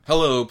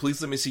Hello,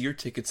 please let me see your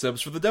ticket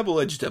stubs for the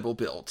Double-Edged Double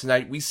Bill.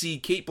 Tonight we see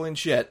Cate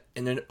Blanchett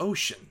in an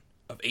ocean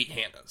of 8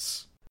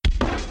 Hannahs.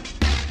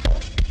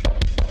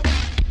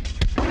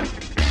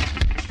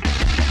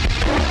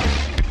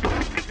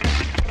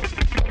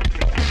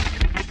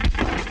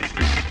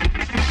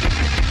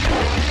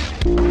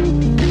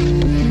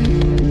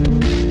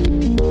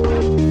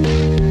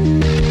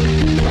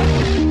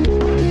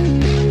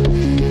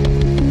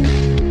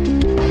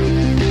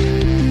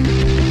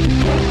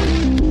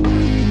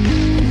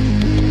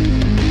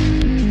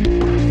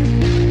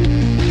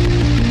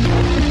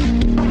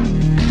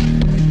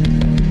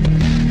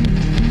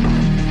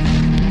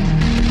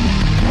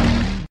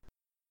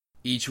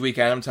 Each week,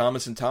 Adam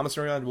Thomas and Thomas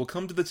Marion will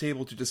come to the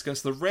table to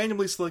discuss the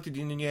randomly selected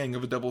yin and yang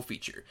of a double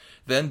feature.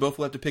 Then, both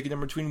will have to pick a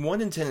number between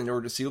 1 and 10 in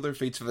order to seal their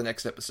fates for the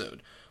next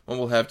episode. One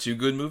will have 2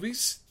 good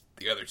movies,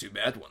 the other 2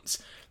 bad ones.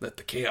 Let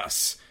the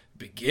chaos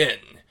begin.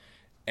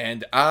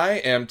 And I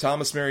am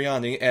Thomas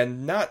Mariani,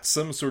 and not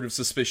some sort of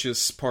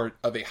suspicious part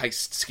of a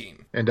heist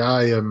scheme. And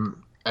I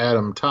am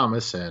Adam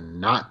Thomas,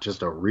 and not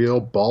just a real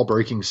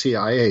ball-breaking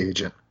CIA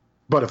agent.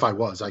 But if I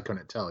was, I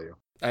couldn't tell you.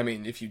 I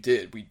mean, if you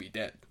did, we'd be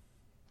dead.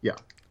 Yeah.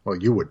 Well,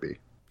 you would be.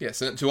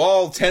 Yes, and to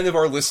all 10 of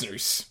our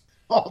listeners.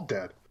 All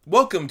dead.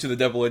 Welcome to the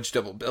Double-Edged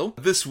Double Bill.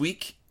 This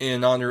week,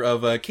 in honor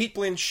of Cate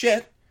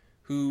Blanchett,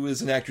 who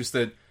is an actress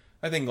that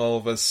I think all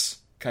of us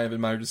kind of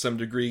admire to some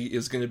degree,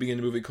 is going to be in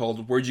a movie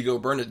called Where'd You Go,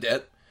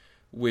 Bernadette?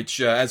 Which,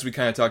 as we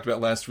kind of talked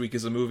about last week,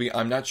 is a movie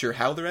I'm not sure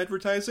how they're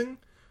advertising,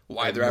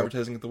 why they're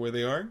advertising it the way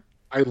they are.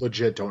 I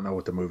legit don't know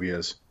what the movie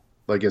is.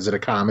 Like, is it a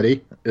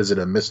comedy? Is it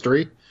a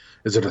mystery?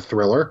 Is it a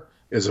thriller?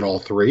 Is it all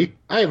 3?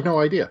 I have no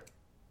idea.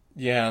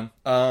 Yeah,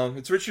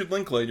 it's Richard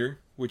Linklater,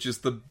 which is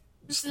the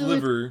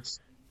sliver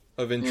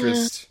of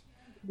interest,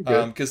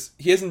 because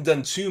he hasn't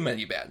done too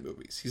many bad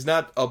movies. He's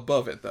not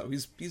above it, though.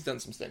 He's done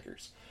some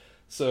stinkers.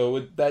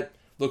 So that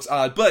looks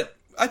odd, but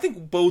I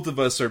think both of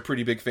us are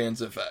pretty big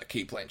fans of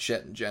Cate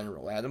Blanchett in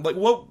general, Adam. Like,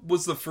 what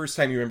was the first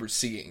time you remember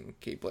seeing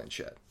Cate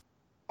Blanchett?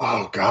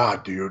 Oh,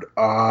 God, dude.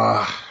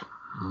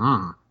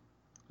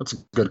 That's a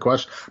good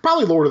question.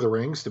 Probably Lord of the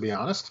Rings, to be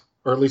honest.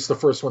 Or at least the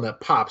first one that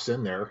pops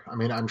in there. I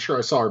mean, I'm sure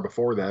I saw her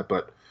before that,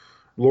 but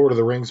Lord of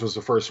the Rings was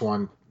the first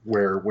one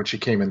where when she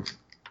came in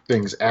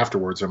things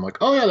afterwards, I'm like,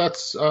 oh yeah,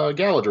 that's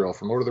Galadriel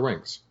from Lord of the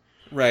Rings.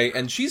 Right,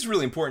 and she's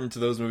really important to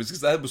those movies,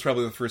 because that was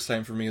probably the first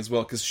time for me as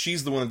well, because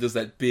she's the one that does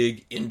that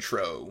big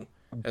intro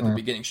at the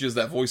beginning. She does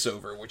that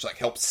voiceover, which like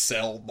helps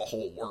sell the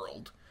whole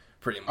world,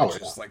 pretty much.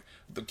 Just like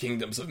the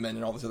kingdoms of men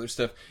and all this other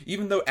stuff.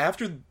 Even though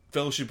after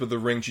Fellowship of the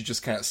Ring, she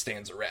just kind of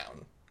stands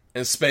around.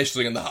 And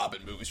especially in the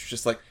Hobbit movies, you're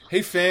just like,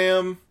 hey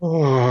fam,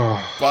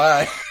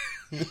 bye.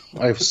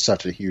 I have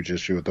such a huge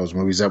issue with those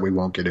movies that we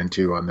won't get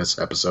into on this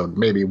episode.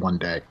 Maybe one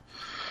day.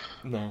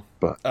 No.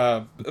 But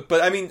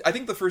I mean, I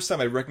think the first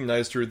time I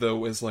recognized her, though,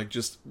 was like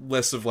just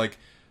less of like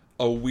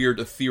a weird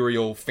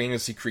ethereal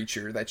fantasy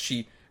creature that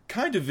she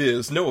kind of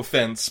is, no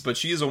offense, but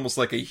she is almost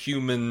like a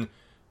human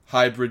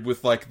hybrid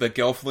with like the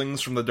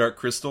Gelflings from the Dark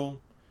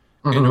Crystal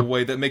in a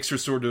way that makes her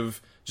sort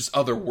of just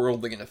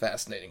otherworldly in a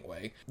fascinating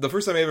way. The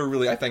first time I ever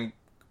really, I think,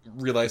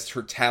 realized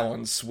her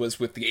talents was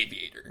with The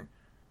Aviator,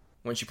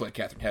 when she played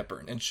Katharine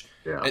Hepburn. And,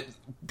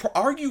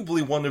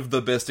 arguably one of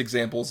the best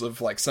examples of,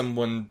 like,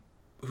 someone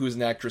who's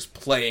an actress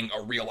playing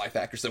a real-life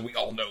actress that we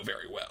all know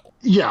very well.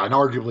 Yeah, and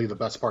arguably the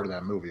best part of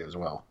that movie as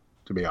well,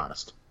 to be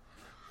honest.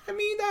 I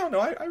mean, I don't know,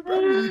 I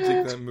really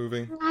dig that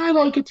movie. I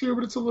like it too,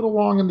 but it's a little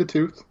long in the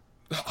tooth.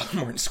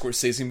 Martin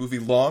Scorsese movie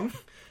long?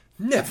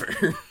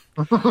 Never.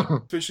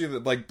 Especially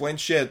that, like,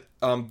 Blanchett,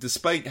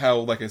 despite how,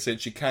 like I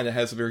said, she kind of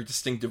has a very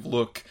distinctive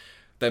look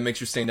that makes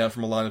her stand out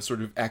from a lot of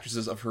sort of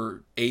actresses of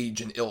her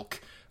age and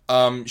ilk,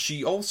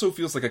 she also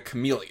feels like a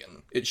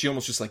chameleon. She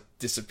almost just, like,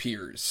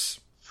 disappears.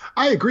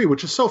 I agree,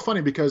 which is so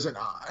funny because, and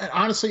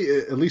honestly,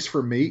 at least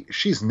for me,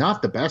 she's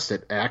not the best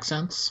at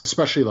accents,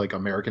 especially like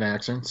American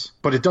accents,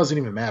 but it doesn't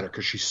even matter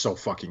because she's so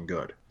fucking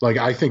good. Like,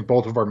 I think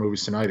both of our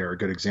movies tonight are a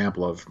good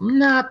example of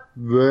not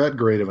that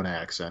great of an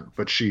accent,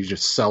 but she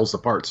just sells the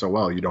part so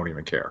well, you don't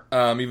even care.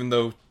 Even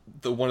though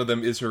the one of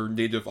them is her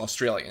native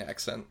Australian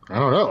accent. I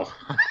don't know.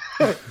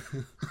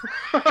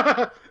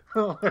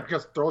 That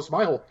just throws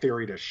my whole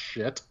theory to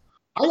shit.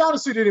 I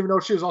honestly didn't even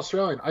know she was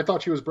Australian. I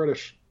thought she was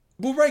British.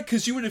 Well, right,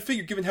 because you would have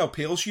figured, given how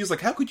pale she is,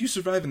 like, how could you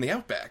survive in the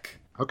Outback?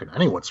 How can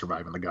anyone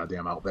survive in the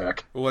goddamn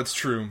Outback? Well, that's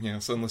true,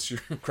 yes, unless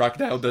you're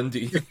Crocodile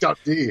Dundee.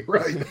 Dundee,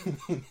 right.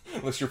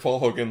 Unless you're Paul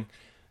Hogan,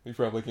 you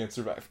probably can't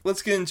survive.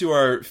 Let's get into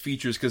our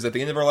features, because at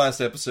the end of our last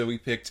episode, we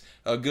picked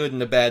a good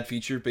and a bad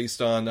feature based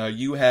on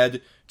you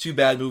had 2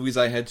 bad movies,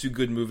 I had 2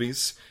 good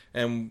movies,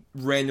 and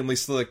randomly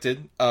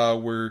selected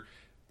were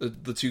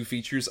the 2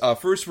 features.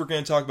 First, we're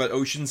going to talk about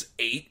Ocean's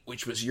 8,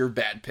 which was your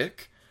bad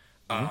pick.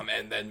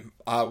 And then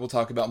we'll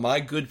talk about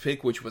my good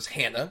pick, which was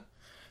Hannah.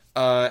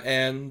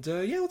 Let's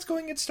go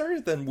ahead and get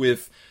started then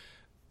with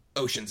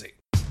Ocean's 8.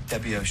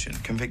 Debbie Ocean,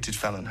 convicted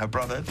felon. Her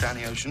brother,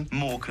 Danny Ocean,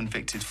 more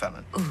convicted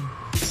felon. Ooh.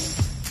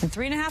 In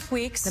 3.5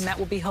 weeks, the Met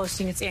will be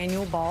hosting its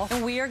annual ball,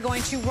 and we are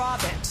going to rob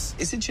it.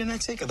 Is it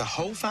genetic? Are the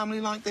whole family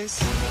like this?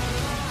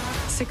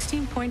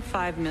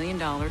 $16.5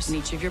 million in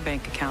each of your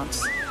bank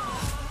accounts.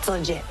 It's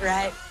legit,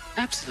 right?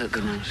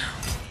 Absolutely not.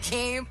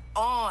 Game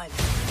on.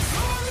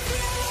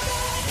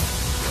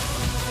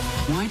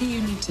 Why do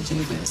you need to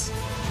do this?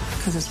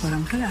 Because it's what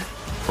I'm good at.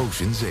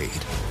 Ocean's 8.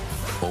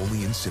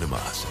 Only in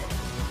cinemas.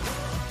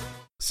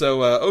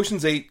 So,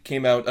 Ocean's 8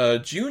 came out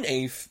June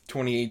 8th,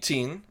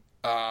 2018.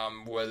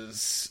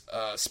 Was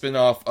a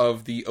spin-off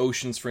of the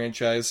Oceans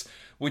franchise,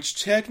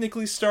 which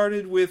technically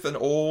started with an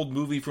old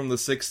movie from the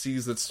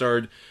 60s that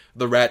starred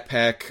the Rat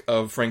Pack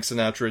of Frank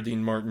Sinatra,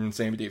 Dean Martin,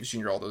 Sammy Davis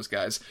Jr., all those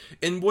guys,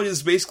 in what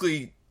is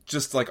basically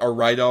just like a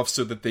write-off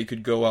so that they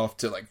could go off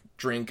to like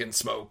drink and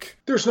smoke.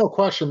 There's no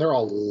question they're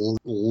all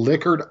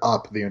liquored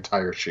up the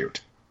entire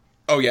shoot.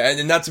 Oh yeah,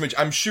 and not to mention,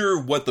 I'm sure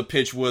what the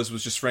pitch was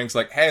just Frank's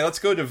like, hey, let's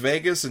go to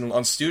Vegas and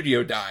on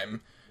studio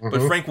dime.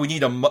 But Frank, we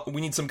need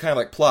some kind of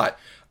like plot.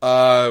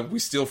 We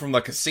steal from the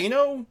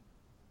casino?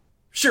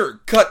 Sure,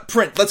 cut,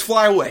 print, let's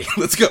fly away.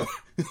 Let's go.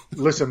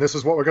 Listen, this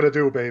is what we're going to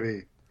do,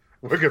 baby.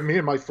 Me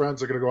and my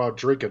friends are going to go out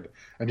drinking,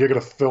 and you're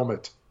going to film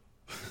it.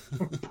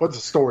 Put the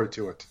story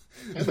to it.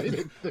 And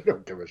they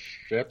don't give a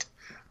shit.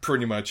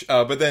 Pretty much.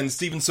 But then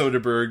Steven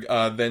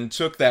Soderbergh then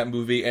took that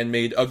movie and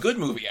made a good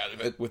movie out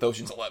of it with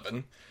Ocean's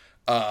 11.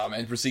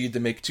 And proceeded to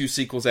make 2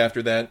 sequels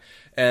after that.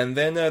 And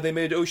then they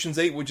made Ocean's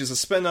 8, which is a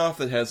spinoff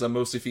that has a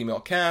mostly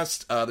female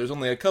cast. There's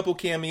only a couple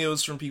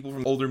cameos from people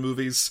from older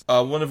movies,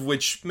 one of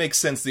which makes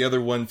sense, the other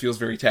one feels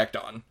very tacked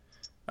on.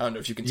 I don't know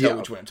if you can tell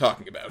which one I'm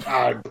talking about.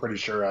 I'm pretty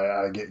sure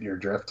I get your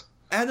drift.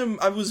 Adam,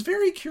 I was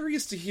very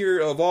curious to hear,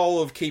 of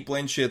all of Cate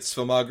Blanchett's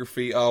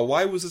filmography,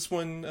 why was this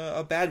one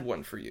a bad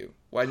one for you?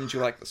 Why didn't you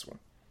like this one?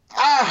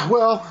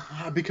 Well,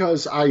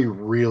 because I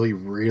really,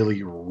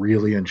 really,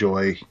 really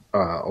enjoy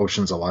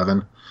Ocean's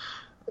 11.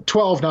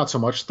 12, not so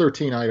much.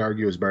 13, I'd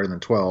argue, is better than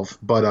 12.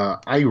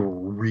 But I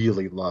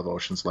really love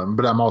Ocean's 11.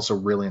 But I'm also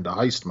really into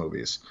heist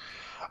movies.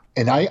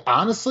 And I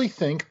honestly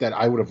think that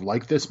I would have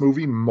liked this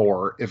movie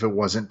more if it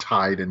wasn't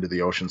tied into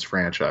the Ocean's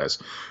franchise.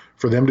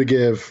 For them to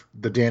give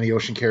the Danny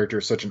Ocean character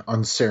such an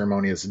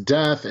unceremonious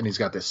death, and he's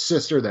got this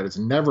sister that is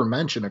never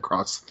mentioned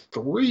across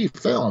 3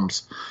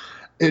 films,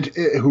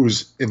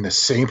 who's in the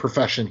same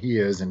profession he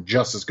is and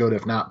just as good,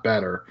 if not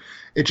better.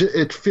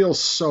 It feels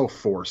so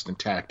forced and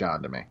tacked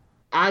on to me.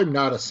 I'm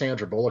not a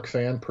Sandra Bullock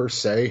fan per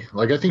se.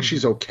 Like, I think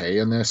she's okay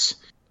in this.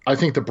 I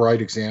think the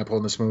bright example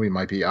in this movie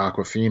might be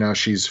Awkwafina.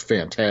 She's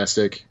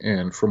fantastic,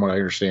 and from what I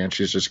understand,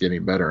 she's just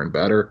getting better and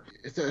better.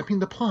 I mean,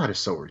 the plot is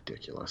so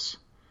ridiculous.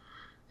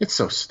 It's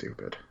so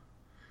stupid.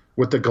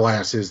 With the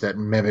glasses that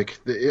mimic...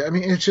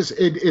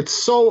 it's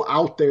so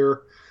out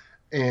there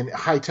and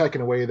high-tech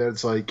in a way that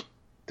it's like,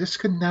 this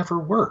could never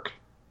work.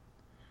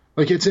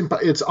 Like, it's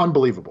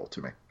unbelievable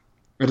to me.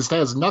 It just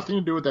has nothing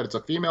to do with that. It's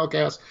a female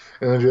cast,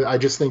 and I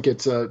just think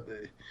it's it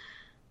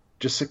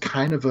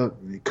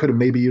could have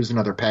maybe used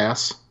another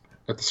pass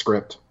at the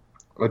script.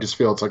 I just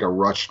feel it's like a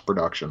rushed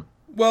production.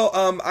 Well,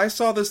 I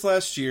saw this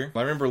last year.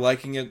 I remember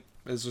liking it.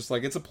 It's just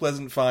like, it's a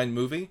pleasant, fine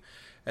movie.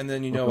 And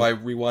then, I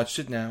rewatched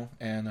it now,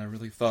 and I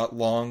really thought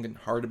long and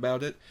hard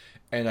about it.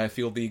 And I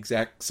feel the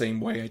exact same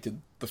way I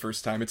did the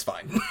first time. It's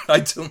fine.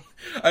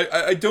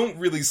 I don't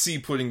really see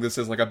putting this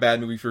as like a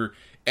bad movie for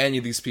any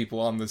of these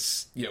people on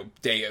this,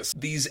 dais.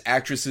 These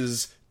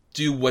actresses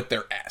do what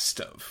they're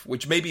asked of,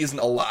 which maybe isn't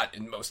a lot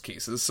in most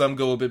cases. Some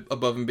go a bit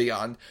above and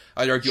beyond.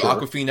 I'd argue sure.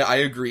 Awkwafina, I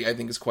agree, I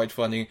think is quite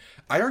funny.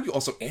 I'd argue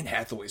also Anne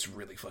Hathaway's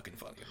really fucking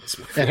funny in this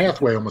movie. Anne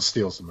Hathaway almost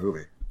steals the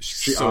movie.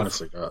 She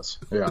honestly does.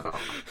 Yeah.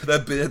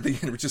 That bit at the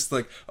end, just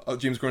like,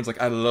 James Gordon's like,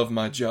 I love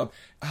my job.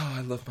 Oh, I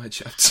love my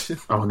job too.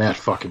 Oh, and that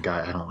fucking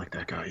guy. I don't like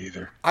that guy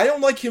either. I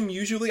don't like him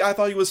usually. I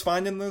thought he was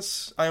fine in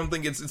this. I don't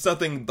think it's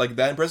nothing like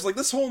that impressive. Like,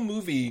 this whole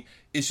movie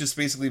is just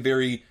basically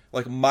very,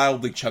 like,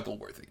 mildly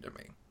chuckle-worthy to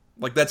me.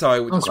 Like, that's how I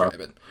would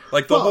describe it.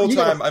 Like, the whole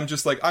time, I'm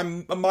just like,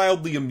 I'm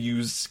mildly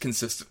amused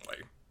consistently.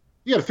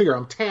 You gotta figure,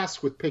 I'm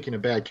tasked with picking a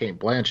bad Cate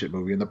Blanchett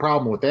movie, and the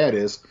problem with that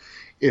is,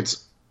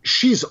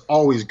 she's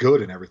always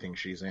good in everything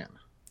she's in.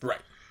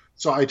 Right.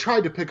 So I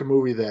tried to pick a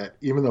movie that,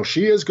 even though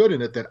she is good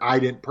in it, that I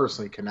didn't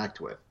personally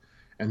connect with.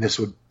 And this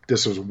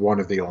was one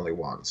of the only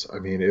ones. I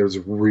mean, it was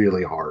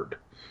really hard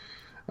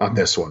on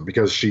this one,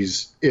 because she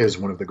is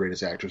one of the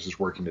greatest actresses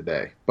working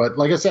today. But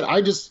like I said,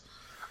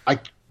 I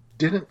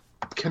didn't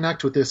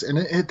connect with this. And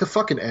at the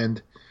fucking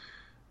end,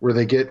 where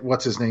they get,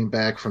 what's his name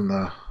back from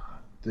the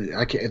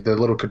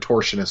little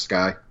contortionist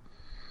guy.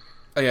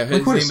 Oh yeah,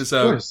 his name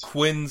is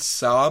Quinn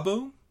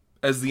Saabo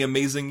as the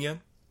Amazing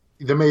Yen.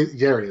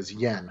 There he is,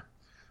 Yen.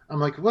 I'm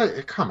like,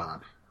 what? Come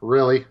on,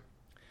 really?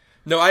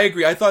 No, I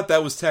agree. I thought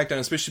that was tacked on,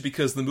 especially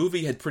because the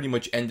movie had pretty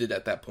much ended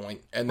at that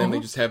point, and then they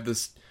just have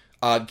this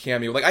odd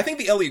cameo. Like, I think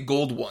the Elliot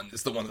Gould one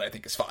is the one that I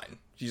think is fine.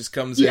 He just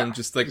comes in,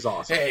 just like,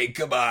 awesome. Hey,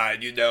 come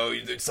on,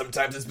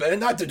 sometimes it's better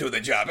not to do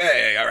the job.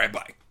 Hey, all right,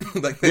 bye.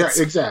 Like, yeah,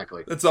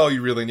 exactly. That's all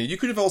you really need. You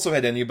could have also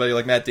had anybody,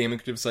 like Matt Damon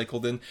could have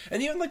cycled in,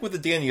 and even like with the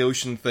Danny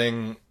Ocean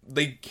thing,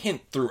 they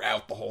hint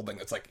throughout the whole thing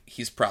that's like,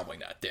 he's probably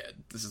not dead.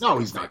 This is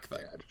he's not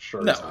dead. Sure,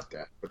 he's not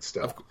dead, but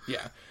still.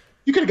 Yeah.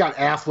 You could have got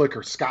Affleck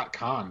or Scott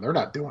Conn. They're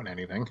not doing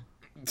anything.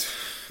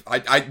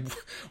 I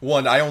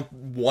don't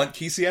want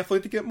Casey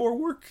Affleck to get more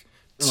work.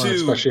 Two,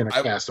 especially in a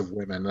cast of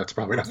women, that's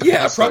probably not.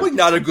 Probably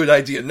not a good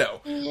idea.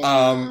 No.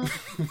 Yeah.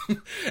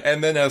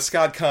 And then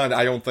Scott Conn,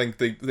 I don't think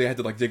they had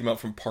to like dig him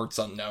out from parts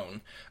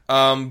unknown.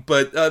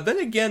 But then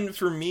again,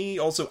 for me,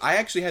 also, I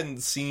actually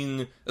hadn't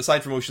seen,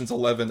 aside from Ocean's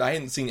 11, I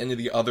hadn't seen any of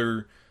the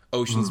other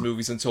Ocean's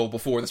movies until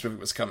before this movie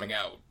was coming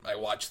out. I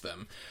watched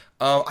them.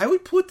 I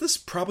would put this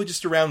probably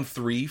just around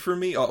 3 for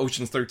me.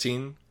 Ocean's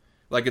 13,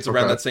 like it's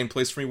around that same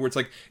place for me, where it's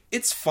like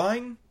it's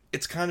fine.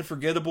 It's kind of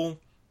forgettable.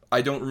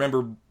 I don't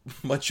remember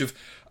much of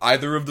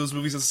either of those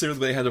movies necessarily,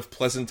 but I had a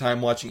pleasant time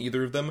watching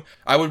either of them.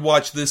 I would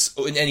watch this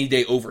in any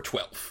day over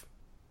 12.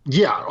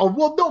 Yeah. Oh,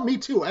 well, no, me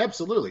too.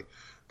 Absolutely.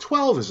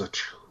 12 is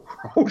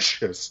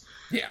atrocious.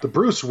 Yeah. The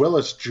Bruce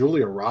Willis,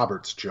 Julia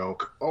Roberts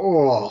joke.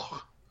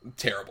 Oh.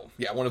 Terrible.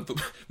 Yeah, one of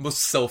the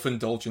most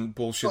self-indulgent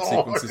bullshit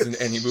sequences in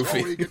any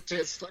movie. So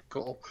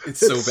egotistical. It's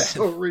so bad.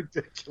 So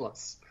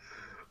ridiculous.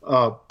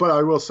 But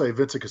I will say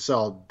Vincent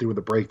Cassel doing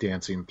the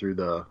breakdancing through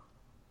the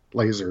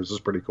lasers is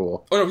pretty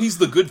cool. Oh no, he's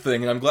the good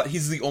thing, and I'm glad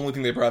he's the only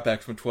thing they brought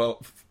back from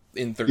 12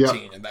 in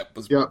 13, and that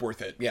was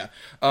worth it. Yeah.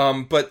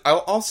 But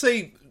I'll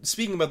say,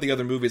 speaking about the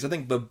other movies, I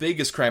think the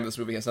biggest crime of this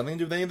movie has nothing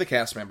to do with any of the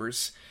cast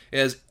members. It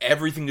has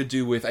everything to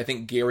do with, I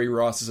think, Gary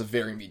Ross is a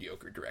very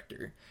mediocre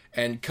director.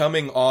 And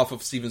coming off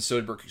of Steven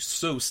Soderbergh, who's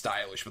so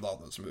stylish with all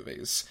those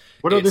movies.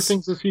 What other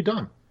things has he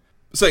done?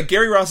 So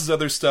Gary Ross's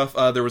other stuff,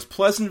 there was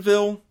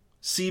Pleasantville,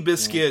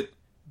 Seabiscuit,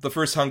 The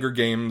First Hunger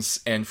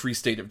Games, and Free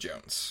State of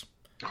Jones.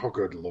 Oh,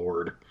 good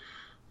lord.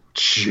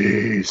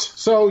 Jeez.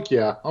 So,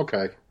 yeah,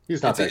 okay.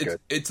 He's not that good.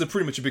 It's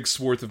pretty much a big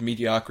swath of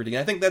mediocrity.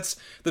 And I think that's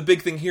the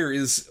big thing here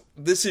is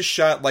this is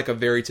shot like a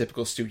very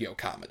typical studio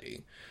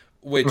comedy.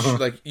 Which,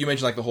 like, you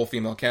mentioned, like, the whole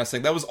female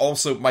casting. That was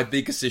also my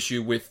biggest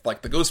issue with,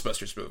 like, the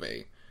Ghostbusters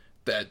movie.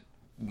 That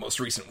most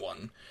recent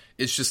one.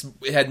 It's just,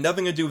 it had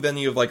nothing to do with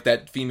any of, like,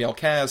 that female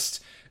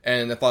cast.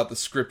 And I thought the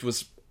script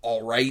was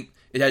alright.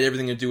 It had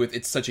everything to do with,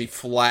 it's such a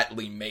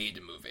flatly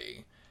made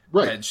movie.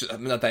 Right.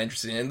 I'm not that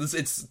interested in it. And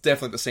it's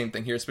definitely the same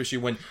thing here, especially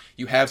when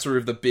you have sort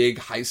of the big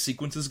heist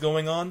sequences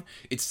going on.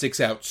 It sticks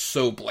out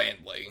so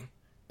blandly.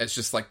 It's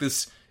just like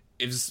this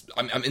is...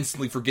 I'm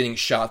instantly forgetting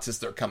shots as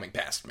they're coming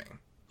past me.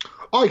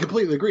 Oh, I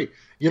completely agree.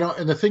 You know,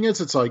 and the thing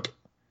is, it's like,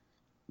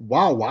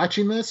 while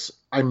watching this,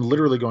 I'm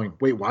literally going,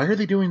 wait, why are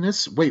they doing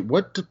this? Wait,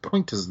 what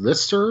point does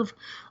this serve?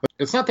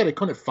 It's not that I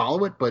couldn't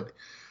follow it, but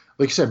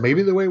like you said,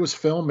 maybe the way it was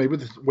filmed, maybe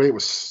the way it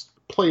was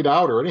played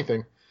out or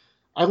anything,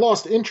 I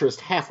lost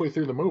interest halfway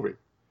through the movie.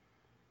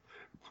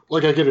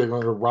 Like, I get it, I'm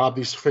going to rob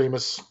these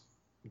famous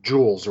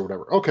jewels or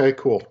whatever. Okay,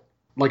 cool.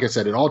 Like I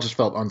said, it all just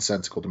felt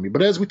unsensical to me.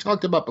 But as we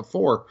talked about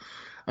before,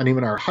 and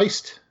even our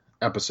heist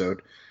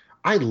episode,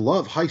 I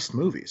love heist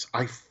movies.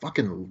 I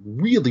fucking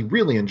really,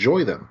 really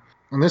enjoy them.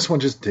 And this one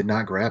just did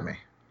not grab me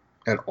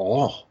at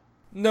all.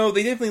 No,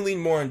 they definitely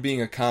lean more on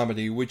being a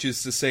comedy, which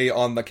is to say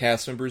on the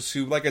cast members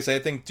who, like I said,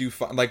 I think do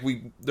fine. Like,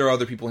 there are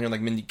other people here,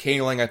 like Mindy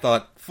Kaling, I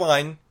thought,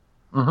 fine.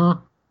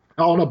 Mm-hmm.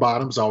 Helena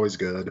Bottom's always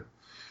good,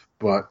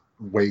 but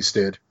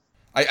wasted.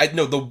 I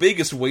know the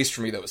biggest waste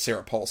for me, though, is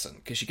Sarah Paulson,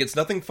 because she gets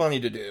nothing funny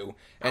to do,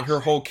 and her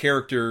whole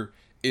character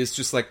is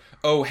just like,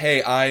 oh,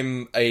 hey,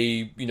 I'm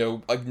a,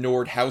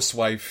 ignored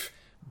housewife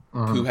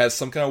who has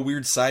some kind of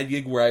weird side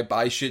gig where I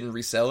buy shit and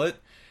resell it,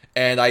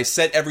 and I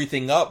set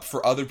everything up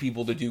for other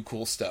people to do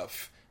cool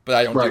stuff, but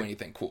I don't do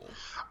anything cool.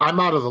 I'm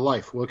out of the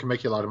life. Well, it can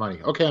make you a lot of money.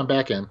 Okay, I'm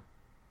back in.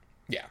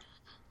 Yeah.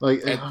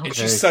 And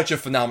she's such a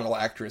phenomenal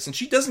actress, and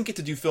she doesn't get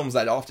to do films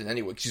that often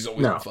anyway, 'cause she's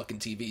always on fucking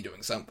TV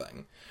doing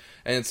something.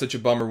 And it's such a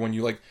bummer when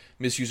you,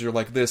 misuse her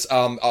like this.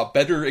 A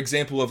better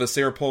example of a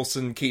Sarah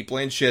Paulson, Cate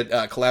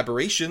Blanchett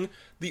collaboration,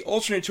 the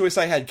alternate choice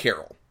I had,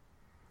 Carol.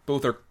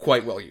 Both are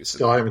quite well used.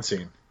 Still haven't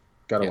seen.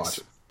 Gotta watch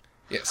it.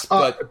 Yes,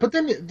 but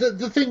then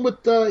the thing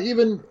with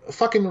even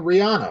fucking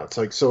Rihanna, it's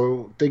like,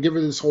 so they give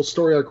her this whole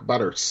story arc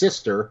about her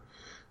sister,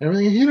 and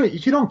everything.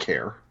 You don't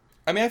care.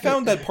 I mean, I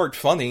found that part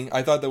funny.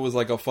 I thought that was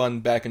a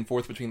fun back and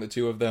forth between the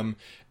two of them,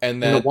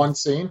 and then in the one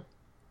scene.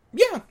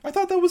 Yeah, I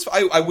thought that was...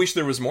 I wish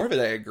there was more of it,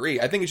 I agree.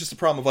 I think it's just a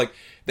problem of,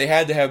 they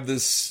had to have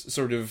this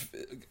sort of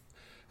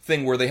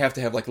thing where they have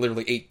to have,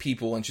 literally 8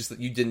 people, and just that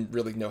you didn't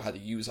really know how to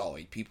use all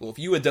 8 people. If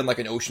you had done,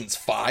 an Ocean's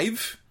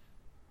 5...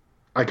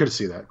 I could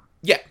see that.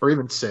 Yeah. Or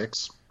even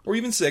 6. Or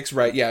even 6,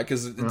 right, yeah,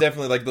 because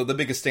definitely, the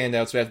biggest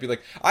standouts would have to be,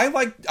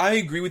 I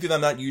agree with you that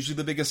I'm not usually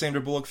the biggest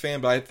Sandra Bullock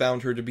fan, but I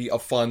found her to be a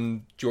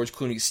fun George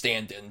Clooney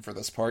stand-in for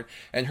this part,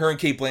 and her and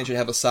Cate Blanchett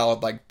have a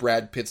solid,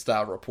 Brad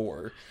Pitt-style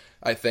rapport.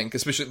 I think,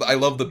 especially, I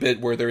love the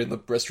bit where they're in the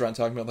restaurant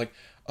talking about,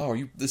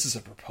 this is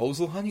a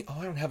proposal, honey? Oh,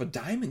 I don't have a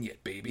diamond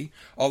yet, baby.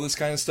 All this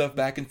kind of stuff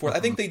back and forth. I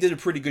think they did a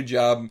pretty good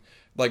job,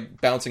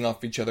 bouncing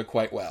off each other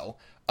quite well.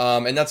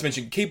 And not to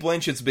mention, Cate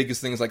Blanchett's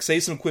biggest thing is, say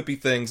some quippy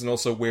things and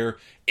also wear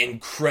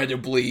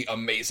incredibly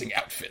amazing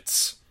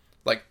outfits.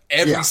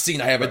 Every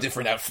scene I have a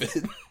different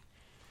outfit.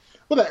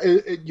 Well,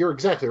 you're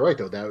exactly right,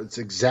 though. That's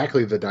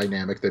exactly the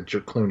dynamic that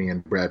Clooney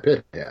and Brad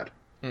Pitt had.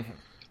 Mm-hmm.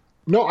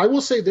 No, I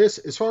will say this,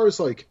 as far as,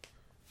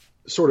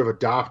 sort of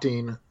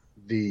adopting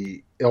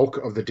the ilk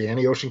of the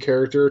Danny Ocean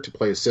character to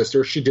play his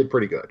sister, she did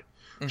pretty good.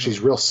 Mm-hmm. She's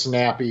real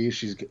snappy.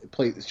 She's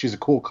a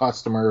cool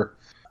customer.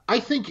 I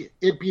think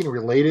it being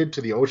related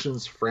to the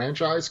Ocean's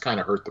franchise kind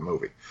of hurt the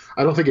movie.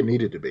 I don't think it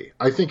needed to be.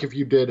 I think if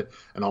you did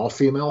an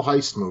all-female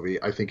heist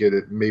movie, I think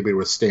maybe it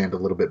would stand a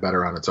little bit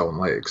better on its own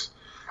legs.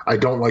 I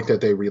don't like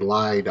that they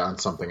relied on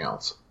something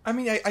else. I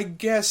mean, I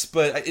guess,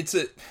 but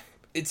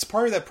it's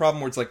part of that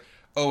problem where it's like,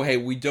 oh, hey,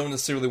 we don't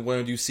necessarily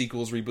want to do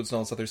sequels, reboots, and all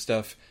this other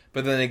stuff.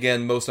 But then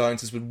again, most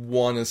audiences would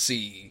want to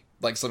see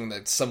like something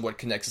that somewhat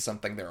connects to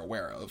something they're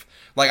aware of.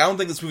 Like, I don't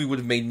think this movie would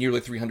have made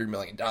nearly $300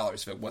 million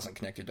if it wasn't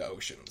connected to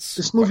Oceans.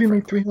 This movie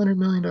made $300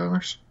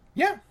 million?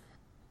 Yeah.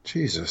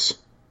 Jesus.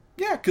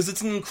 Yeah, because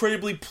it's an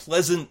incredibly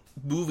pleasant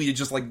movie to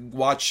just, like,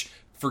 watch,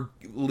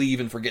 leave,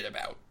 and forget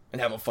about,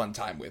 and have a fun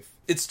time with.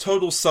 It's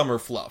total summer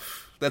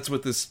fluff. That's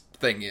what this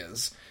thing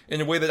is. In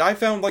a way that I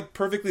found, like,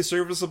 perfectly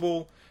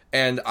serviceable.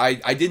 And I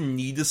didn't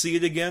need to see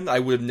it again. I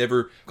would have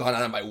never gone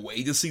out of my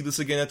way to see this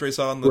again after I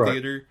saw it in the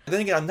theater. And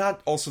then again, I'm not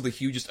also the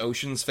hugest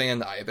Oceans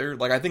fan either.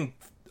 Like, I think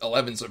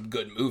 11's a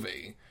good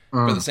movie.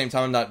 But at the same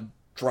time, I'm not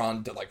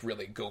drawn to, like,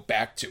 really go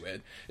back to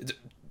it.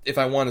 If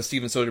I want a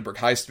Steven Soderbergh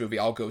heist movie,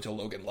 I'll go to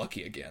Logan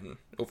Lucky again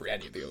over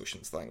any of the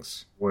Oceans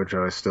things. Which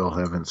I still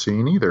haven't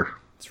seen either.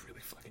 It's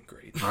really fucking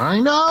great. I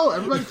know!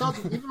 Everybody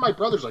tells me, even my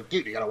brother's like,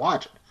 dude, you gotta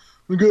watch it.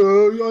 I'm like,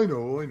 oh,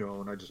 I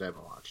know, and I just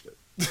haven't watched it.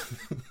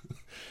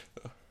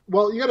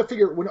 Well, you got to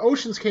figure, when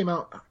Oceans came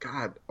out,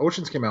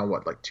 Oceans came out,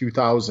 what, like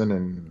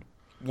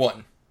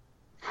 2001?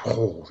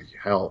 Holy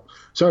hell.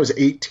 So I was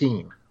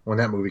 18 when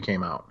that movie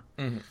came out.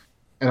 Mm-hmm.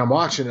 And I'm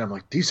watching it, I'm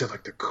like, these are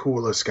like the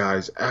coolest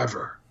guys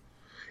ever.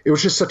 It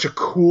was just such a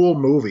cool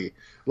movie.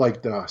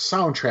 Like the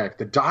soundtrack,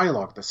 the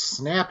dialogue, the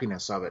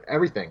snappiness of it,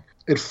 everything.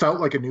 It felt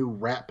like a new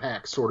Rat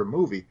Pack sort of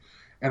movie.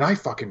 And I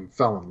fucking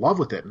fell in love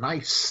with it, and I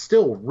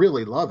still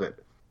really love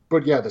it.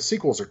 But yeah, the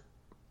sequels are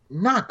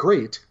not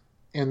great.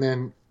 And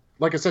then,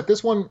 like I said,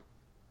 this one,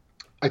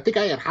 I think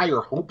I had higher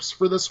hopes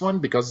for this one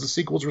because the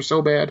sequels were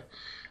so bad.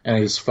 And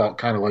I just felt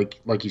kind of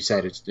like you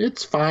said,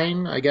 it's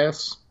fine, I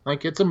guess.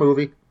 Like, it's a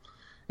movie.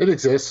 It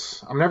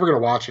exists. I'm never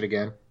going to watch it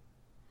again.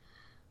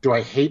 Do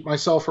I hate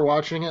myself for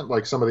watching it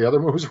like some of the other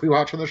movies we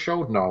watch on the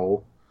show?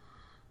 No.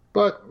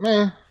 But,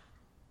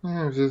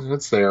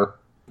 it's there.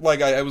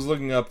 Like, I was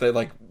looking up that,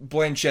 like,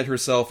 Blanchett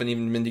herself and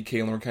even Mindy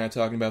Kaling were kind of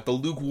talking about the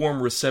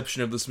lukewarm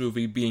reception of this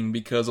movie being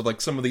because of,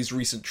 like, some of these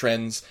recent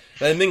trends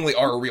that admittingly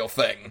are a real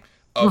thing.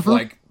 Of,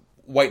 like,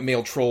 white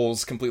male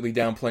trolls completely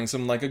downplaying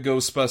something like a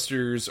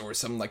Ghostbusters or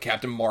something like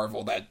Captain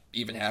Marvel that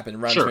even happened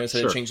around the time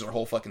they changed their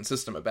whole fucking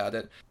system about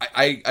it.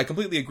 I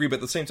completely agree, but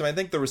at the same time, I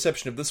think the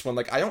reception of this one,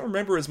 like, I don't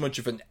remember as much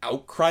of an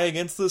outcry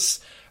against this.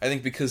 I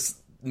think because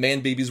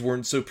Man Babies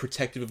weren't so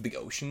protective of the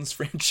Oceans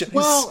franchise.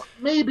 Well,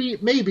 maybe,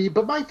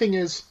 but my thing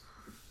is,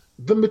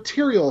 the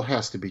material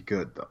has to be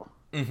good, though.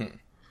 Mm-hmm.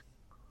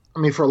 I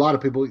mean, for a lot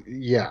of people,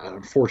 yeah,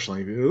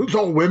 unfortunately, it's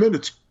all women,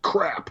 it's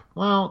crap.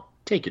 Well,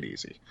 take it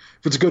easy.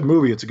 If it's a good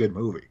movie, it's a good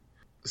movie.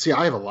 See,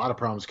 I have a lot of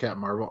problems with Captain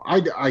Marvel.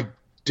 I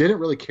didn't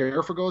really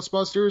care for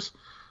Ghostbusters,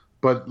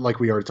 but like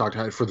we already talked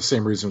about, for the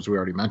same reasons we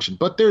already mentioned.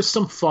 But there's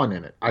some fun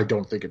in it. I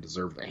don't think it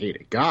deserved the hate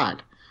it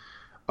got.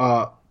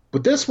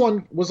 But this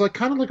one was like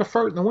kind of like a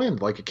fart in the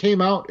wind. Like, it came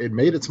out, it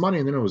made its money,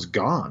 and then it was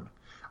gone.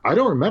 I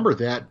don't remember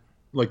that,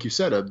 like you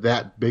said,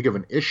 that big of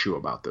an issue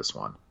about this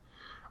one.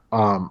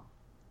 But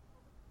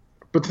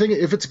the thing,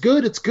 if it's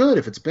good, it's good.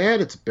 If it's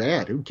bad, it's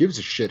bad. Who gives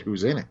a shit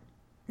who's in it?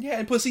 Yeah,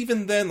 and plus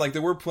even then, like,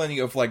 there were plenty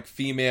of, like,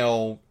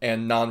 female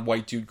and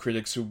non-white dude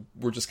critics who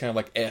were just kind of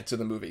like, to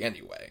the movie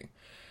anyway.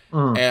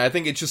 And I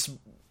think it just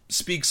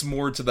speaks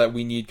more to that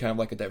we need kind of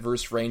like a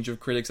diverse range of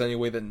critics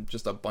anyway than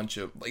just a bunch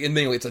of, like,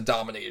 admittedly it's a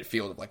dominated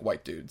field of, like,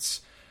 white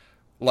dudes.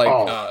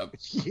 Like,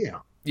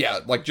 yeah,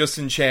 like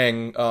Justin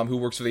Chang, who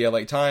works for the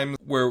LA Times,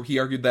 where he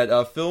argued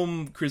that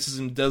film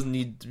criticism does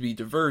need to be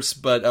diverse,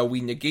 but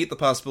we negate the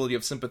possibility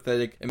of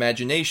sympathetic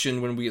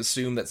imagination when we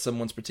assume that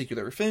someone's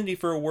particular affinity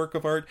for a work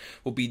of art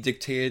will be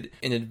dictated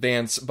in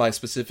advance by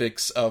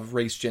specifics of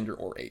race, gender,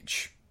 or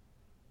age.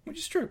 Which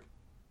is true.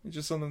 It's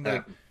just something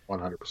that...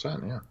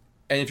 100%, yeah.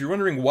 And if you're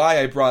wondering why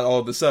I brought all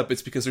of this up,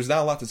 it's because there's not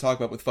a lot to talk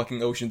about with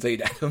fucking Ocean's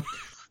 8, Adam.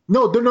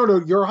 No,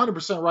 you're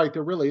 100% right.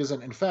 There really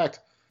isn't. In fact,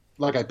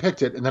 like, I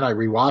picked it, and then I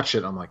rewatched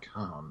it, I'm like,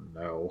 oh,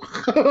 no.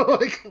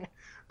 Like,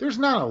 there's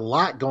not a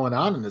lot going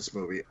on in this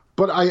movie.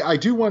 But I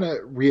do want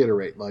to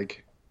reiterate,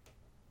 like,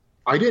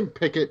 I didn't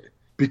pick it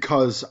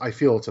because I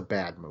feel it's a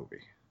bad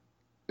movie.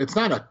 It's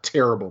not a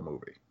terrible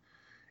movie.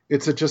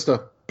 It's just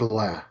a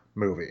blah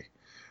movie.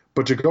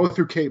 But to go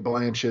through Cate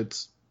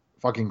Blanchett's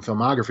fucking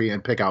filmography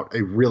and pick out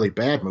a really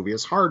bad movie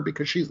is hard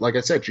because she's, like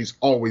I said, she's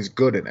always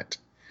good in it.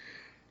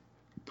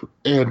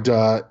 And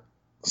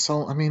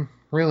so, I mean,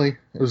 really,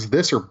 it was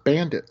this or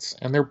Bandits,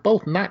 and they're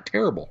both not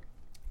terrible.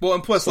 Well,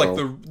 and plus, like,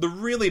 the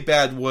really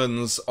bad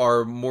ones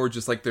are more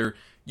just, like,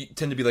 you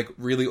tend to be, like,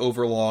 really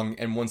overlong,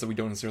 and ones that we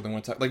don't necessarily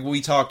want to talk. Like,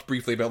 we talked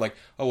briefly about, like,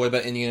 oh, what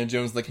about Indiana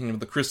Jones and the Kingdom of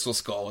the Crystal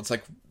Skull? It's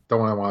like... Don't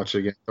want to watch it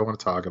again. Don't want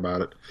to talk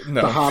about it. No.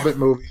 The Hobbit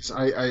movies,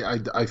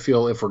 I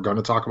feel if we're going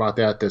to talk about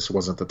that, this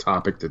wasn't the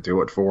topic to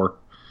do it for.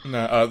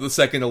 No, the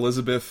second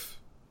Elizabeth.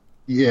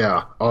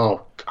 Yeah.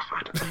 Oh,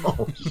 God.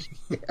 Oh,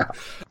 yeah.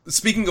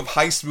 Speaking of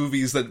heist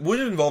movies that would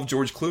have involved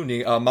George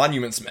Clooney,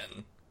 Monuments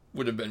Men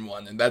would have been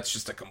one, and that's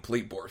just a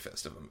complete bore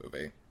fest of a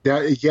movie.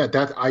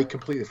 That I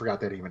completely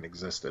forgot that even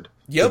existed,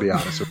 yep. To be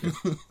honest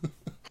with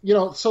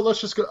you. So let's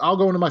just go. I'll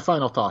go into my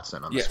final thoughts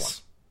then on this one.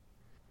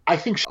 I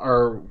think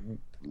our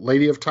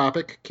Lady of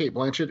Topic, Cate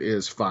Blanchett,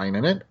 is fine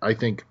in it. I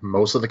think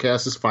most of the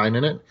cast is fine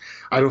in it.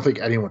 I don't think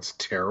anyone's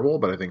terrible,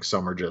 but I think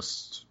some are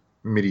just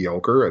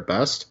mediocre at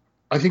best.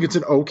 I think it's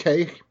an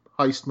okay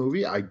heist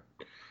movie. I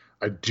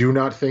do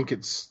not think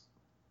it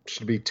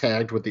should be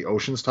tagged with the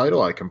Ocean's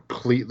title. I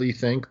completely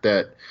think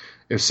that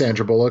if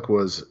Sandra Bullock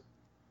was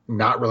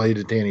not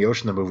related to Danny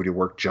Ocean, the movie would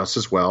work just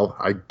as well.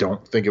 I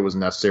don't think it was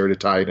necessary to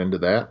tie it into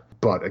that.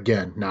 But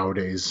again,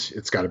 nowadays,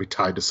 it's got to be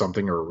tied to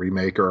something, or a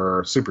remake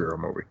or a superhero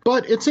movie.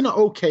 But it's an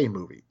okay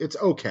movie. It's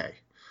okay.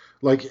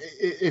 Like,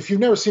 if you've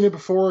never seen it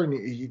before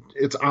and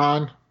it's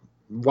on,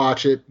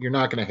 watch it. You're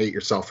not going to hate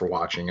yourself for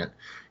watching it.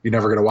 You're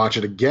never going to watch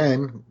it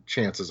again,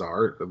 chances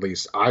are. At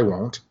least I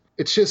won't.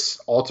 It's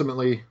just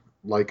ultimately,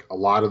 like a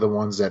lot of the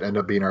ones that end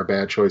up being our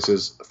bad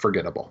choices,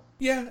 forgettable.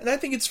 Yeah, and I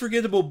think it's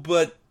forgettable,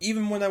 but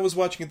even when I was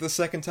watching it the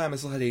second time, I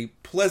still had a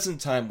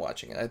pleasant time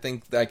watching it. I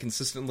think that I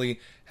consistently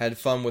had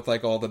fun with,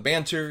 like, all the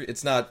banter.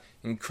 It's not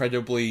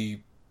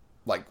incredibly,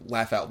 like,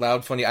 laugh out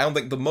loud funny. I don't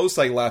think the most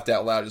I laughed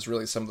out loud is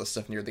really some of the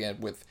stuff near the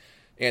end with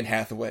Anne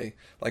Hathaway.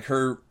 Like,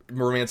 her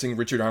romancing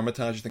Richard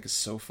Armitage, I think, is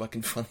so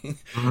fucking funny.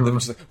 Them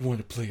just like, want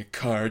to play a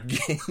card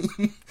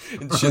game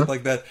and shit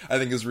like that, I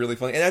think is really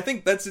funny. And I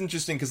think that's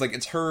interesting because, like,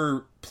 it's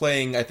her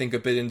playing, I think, a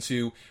bit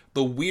into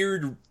the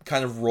weird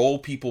kind of role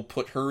people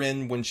put her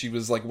in when she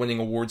was, like, winning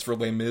awards for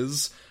Les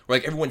Mis, where,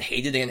 like, everyone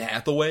hated Anne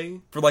Hathaway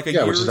for, like, a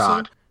year or so.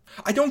 Odd.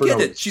 I don't get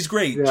it. She's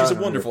great. Yeah, she's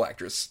a wonderful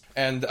actress.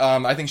 And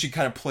I think she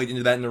kind of played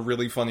into that in a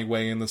really funny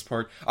way in this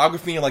part.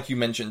 Awkwafina, like you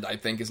mentioned, I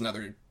think is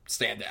another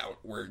standout,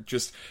 where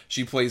just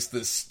she plays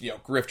this,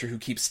 grifter who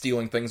keeps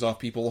stealing things off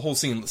people. The whole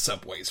scene in the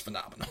subway is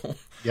phenomenal.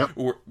 Yep.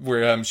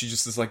 where she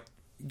just is like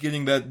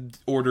getting that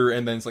order,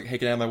 and then it's like, hey,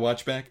 can I have my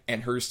watch back?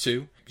 And hers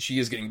too. She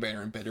is getting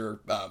better and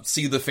better.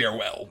 See The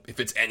Farewell, if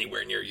it's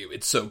anywhere near you.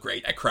 It's so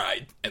great. I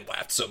cried and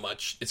laughed so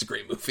much. It's a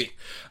great movie.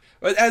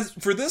 But as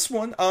for this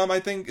one,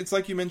 I think it's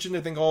like you mentioned,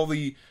 I think all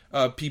the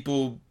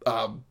people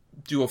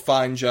do a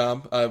fine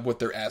job what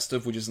they're asked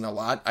of, which isn't a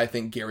lot. I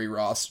think Gary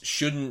Ross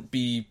shouldn't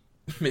be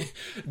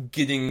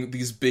getting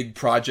these big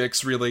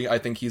projects, really. I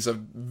think he's a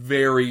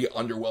very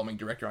underwhelming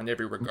director on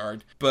every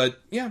regard. But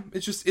yeah,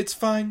 it's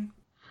fine.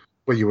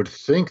 Well, you would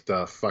think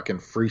the fucking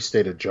Free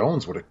State of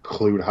Jones would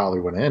include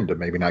Hollywood in to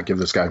maybe not give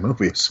this guy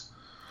movies.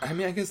 I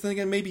mean, I guess then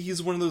again, maybe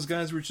he's one of those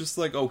guys where it's just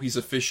like, oh, he's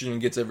efficient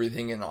and gets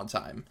everything in on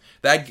time.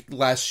 That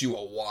lasts you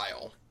a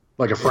while.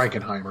 Like a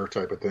Frankenheimer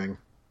type of thing.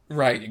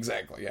 Right,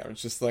 exactly. Yeah,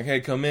 it's just like,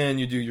 hey, come in,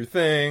 you do your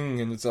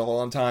thing, and it's all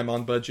on time,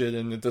 on budget,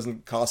 and it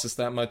doesn't cost us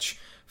that much.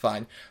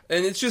 Fine.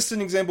 And it's just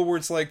an example where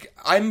it's like,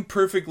 I'm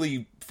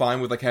perfectly fine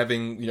with, like,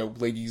 having,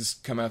 ladies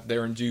come out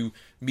there and do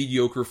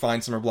mediocre,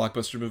 fine summer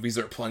blockbuster movies.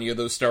 There are plenty of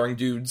those starring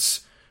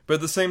dudes. But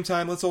at the same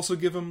time, let's also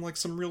give them, like,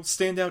 some real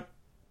standout,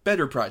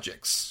 better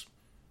projects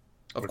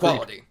of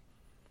quality.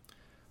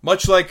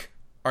 Much like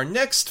our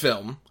next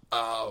film,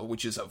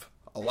 which is of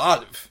a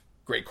lot of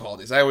great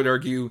qualities. I would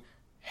argue,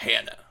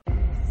 Hannah.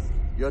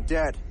 You're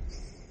dead.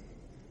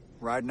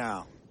 Right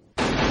now.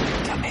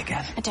 Tell me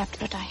again.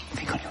 Adapt or die.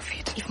 Think on your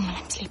feet. Even when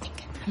I'm sleeping.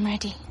 I'm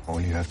ready. All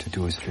you have to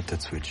do is flip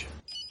that switch.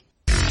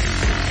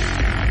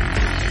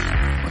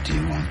 What do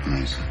you want,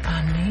 Mason?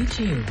 I need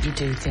you to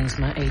do things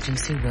my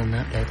agency will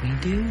not let me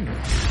do.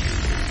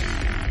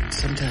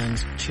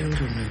 Sometimes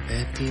children are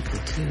bad people,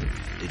 too.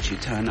 Did she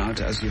turn out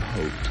as you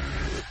hoped?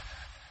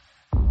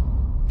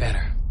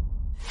 Better.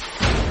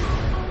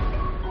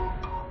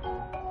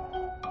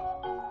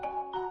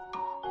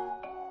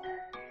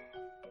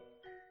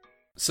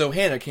 So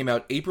Hannah came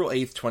out April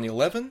 8th,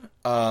 2011.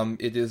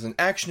 It is an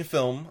action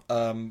film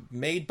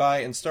made by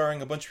and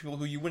starring a bunch of people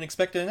who you wouldn't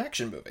expect in an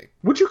action movie.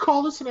 Would you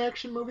call this an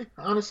action movie,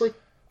 honestly?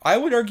 I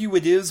would argue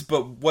it is,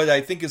 but what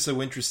I think is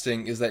so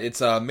interesting is that it's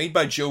made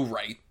by Joe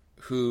Wright,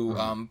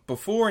 who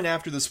before and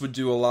after this would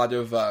do a lot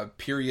of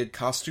period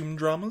costume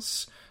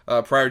dramas.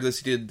 Prior to this,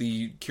 he did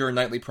the Keira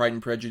Knightley Pride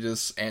and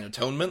Prejudice and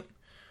Atonement,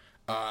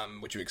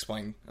 which would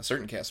explain a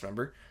certain cast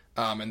member.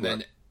 And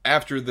then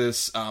after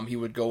this, he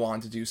would go on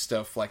to do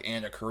stuff like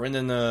Anna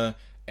Karenina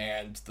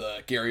and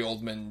the Gary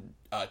Oldman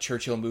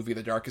Churchill movie,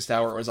 The Darkest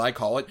Hour, or as I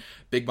call it,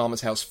 Big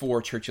Mama's House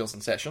 4, Churchill's in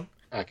Session.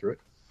 Accurate.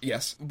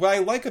 Yes. What I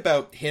like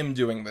about him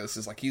doing this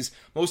is, like, he's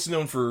mostly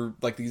known for,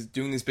 like,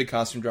 doing these big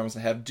costume dramas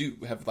that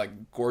have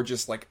like,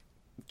 gorgeous, like,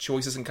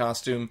 choices in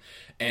costume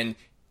and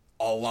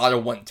a lot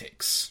of one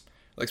takes.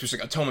 Like, especially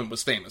like, Atonement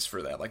was famous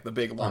for that, like the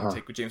big long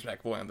take with James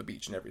McAvoy on the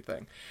beach and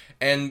everything.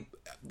 And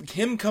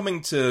him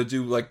coming to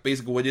do, like,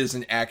 basically what is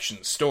an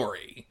action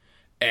story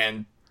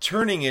and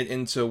turning it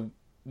into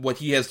what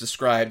he has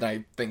described, and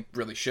I think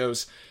really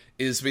shows,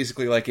 is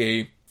basically like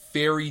a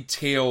fairy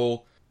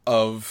tale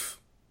of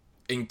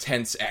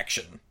intense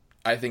action.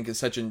 I think is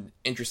such an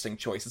interesting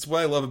choice. It's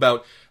what I love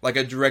about like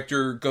a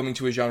director going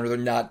to a genre they're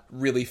not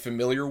really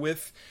familiar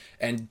with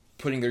and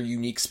putting their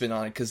unique spin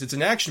on it, because it's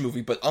an action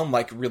movie, but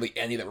unlike really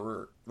any that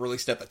were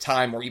released at the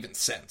time or even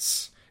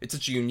since. It's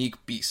such a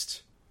unique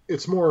beast.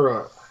 It's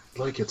more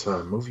like it's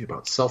a movie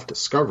about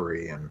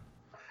self-discovery, and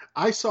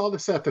I saw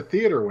this at the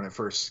theater when it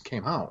first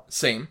came out.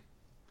 Same.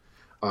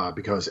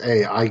 Because,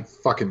 I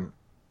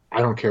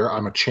don't care.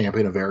 I'm a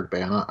champion of Eric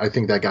Bana. I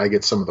think that guy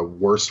gets some of the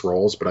worst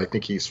roles, but I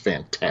think he's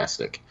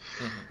fantastic.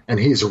 Mm-hmm. And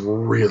he's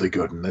really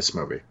good in this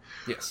movie.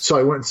 Yes. So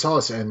I went and saw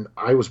this, and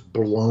I was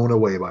blown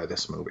away by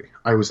this movie.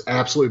 I was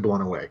absolutely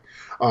blown away.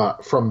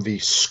 From the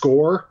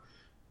score,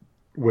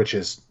 which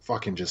is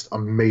fucking just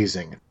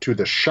amazing, to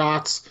the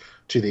shots,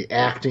 to the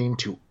acting,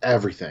 to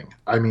everything.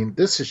 I mean,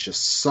 this is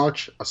just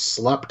such a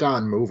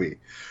slept-on movie,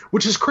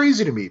 which is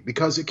crazy to me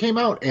because it came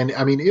out, and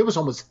I mean, it was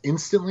almost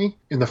instantly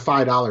in the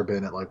 $5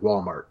 bin at like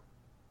Walmart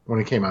when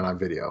it came out on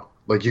video.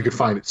 Like, you could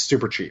find it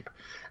super cheap.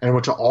 And it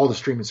went to all the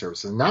streaming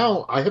services.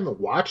 Now, I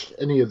haven't watched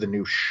any of the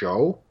new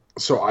show,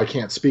 so I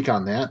can't speak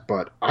on that,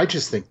 but I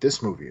just think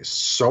this movie is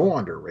so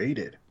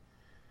underrated.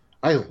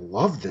 I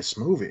love this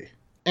movie.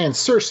 And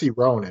Saoirse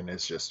Ronan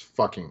is just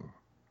fucking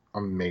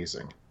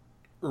amazing.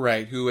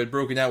 Right, who had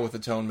broken out with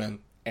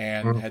Atonement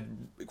and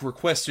had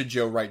requested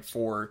Joe Wright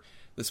for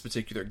this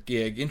particular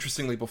gig.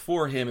 Interestingly,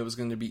 before him, it was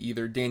going to be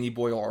either Danny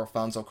Boyle or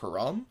Alfonso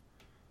Cuarón,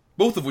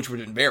 both of which would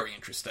have been very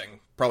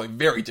interesting. Probably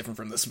very different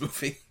from this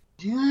movie.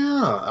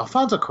 Yeah,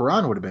 Alfonso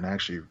Cuarón would have been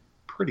actually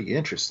pretty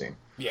interesting.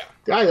 Yeah.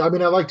 I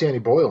mean, I like Danny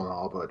Boyle and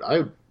all, but I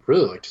would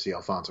really like to see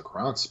Alfonso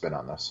Cuarón spin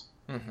on this.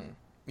 Mm-hmm.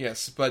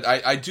 Yes, but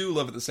I do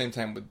love at the same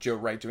time with Joe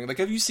Wright doing... Like,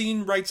 have you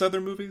seen Wright's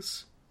other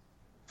movies?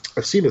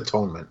 I've seen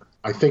Atonement.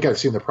 I think I've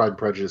seen The Pride and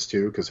Prejudice,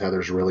 too, because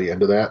Heather's really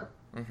into that.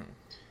 Mm-hmm.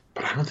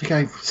 But I don't think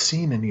I've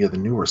seen any of the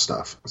newer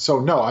stuff. So,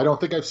 no, I don't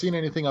think I've seen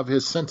anything of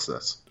his since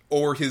this.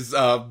 Or his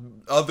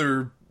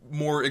other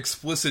more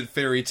explicit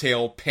fairy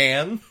tale,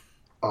 Pan.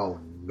 Oh,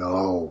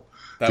 no.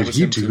 Did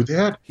he do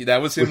that?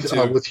 That was him,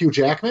 too. With Hugh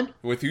Jackman?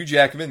 With Hugh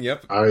Jackman,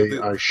 yep.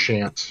 I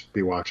shan't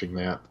be watching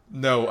that.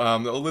 No,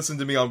 listen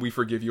to me on We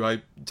Forgive You.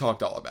 I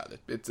talked all about it.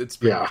 It's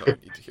pretty much all you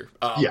need to hear.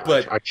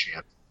 But I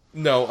shan't.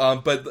 No,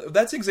 but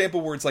that's an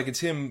example where it's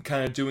him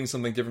kind of doing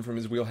something different from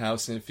his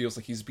wheelhouse, and it feels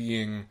like he's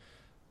being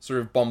sort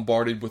of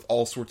bombarded with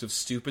all sorts of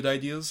stupid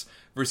ideas,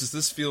 versus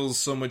this feels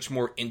so much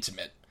more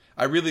intimate.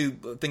 I really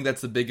think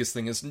that's the biggest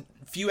thing, is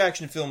few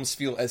action films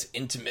feel as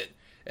intimate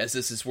as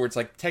this is, where it's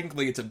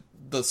technically it's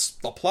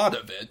the plot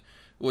of it,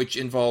 which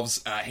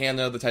involves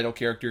Hannah, the title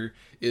character,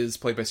 is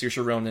played by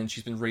Saoirse Ronan.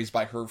 She's been raised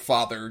by her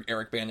father,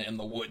 Eric Bana, in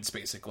the woods,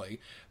 basically.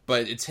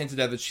 But it's hinted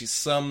at that she's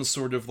some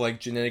sort of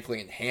genetically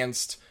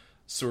enhanced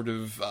sort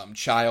of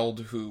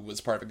child who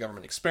was part of a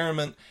government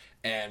experiment,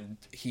 and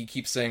he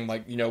keeps saying,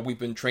 we've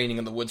been training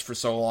in the woods for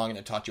so long, and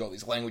I taught you all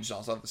these languages and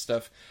all this other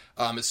stuff.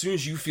 As soon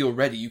as you feel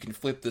ready, you can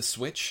flip this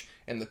switch,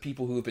 and the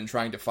people who have been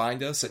trying to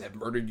find us and have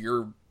murdered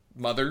your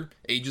mother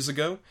ages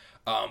ago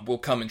will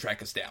come and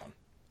track us down.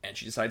 And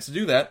she decides to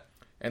do that,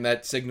 and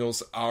that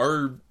signals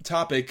our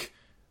topic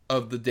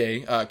of the day,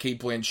 Cate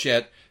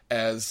Blanchett,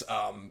 as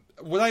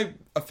what I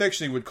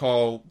affectionately would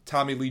call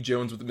Tommy Lee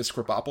Jones with the Miss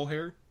Krabappel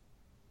hair.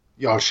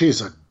 Yo, she's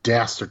a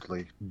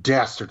dastardly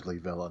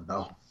villain,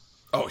 though.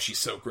 Oh, she's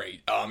so great.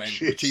 And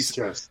she's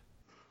just...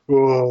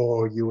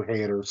 Oh, you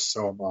hate her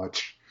so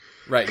much.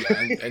 Right,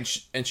 yeah,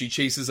 and she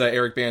chases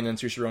Eric Bana and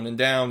Saoirse Ronan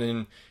down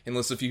and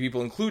enlists a few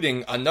people,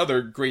 including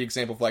another great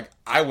example of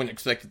I wouldn't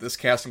expect this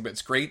casting, but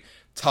it's great,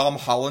 Tom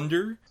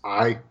Hollander.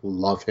 I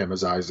love him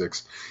as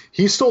Isaacs.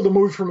 He stole the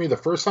movie for me the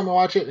first time I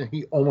watched it, and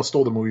he almost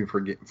stole the movie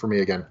for me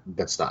again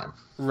this time.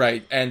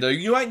 Right, and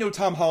I know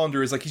Tom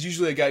Hollander is he's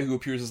usually a guy who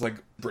appears as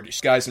British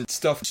guys in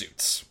stuff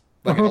suits,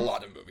 in a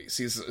lot of movies.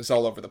 He's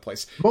all over the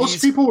place.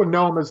 Most people would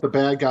know him as the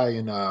bad guy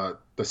in the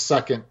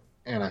second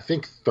and I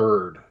think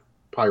third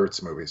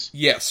Pirates movies.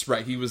 Yes,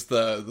 right. He was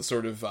the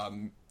sort of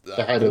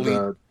the head of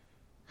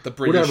the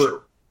British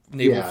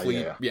naval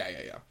fleet.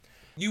 Yeah.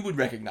 You would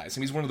recognize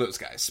him. He's one of those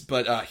guys.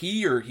 But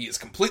he is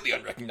completely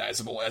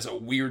unrecognizable as a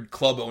weird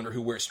club owner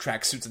who wears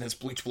tracksuits and has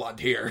bleach blonde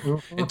hair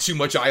and too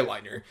much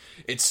eyeliner.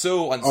 It's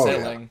so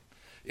unsettling. Oh,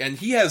 yeah. And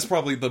he has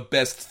probably the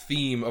best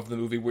theme of the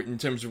movie in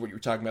terms of what you were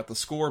talking about. The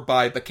score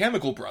by the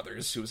Chemical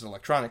Brothers, who is an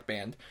electronic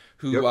band,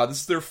 who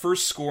this is their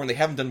first score, and they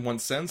haven't done one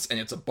since, and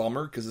it's a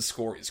bummer because the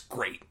score is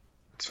great.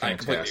 I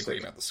completely agree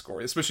about the score,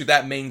 especially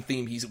that main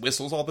theme he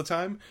whistles all the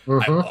time.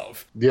 I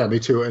love. Yeah, me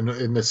too. And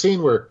in the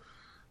scene where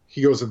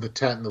he goes in the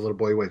tent and the little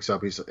boy wakes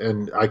up,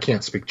 and I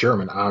can't speak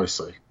German,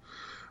 obviously,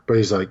 but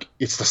he's like,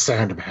 "It's the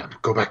Sandman.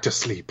 Go back to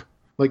sleep."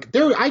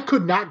 I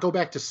could not go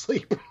back to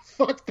sleep.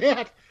 Fuck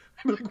that.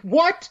 I'm like,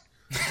 what?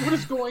 What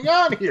is going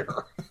on here?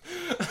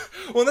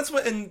 Well, that's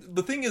what, and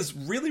the thing is,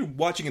 really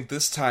watching it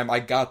this time, I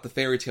got the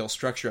fairy tale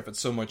structure of it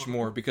so much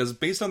more, because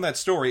based on that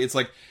story, it's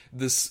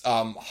this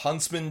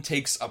huntsman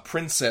takes a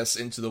princess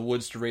into the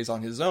woods to raise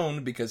on his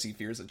own because he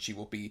fears that she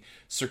will be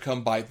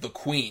succumbed by the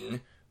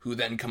queen, who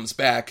then comes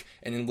back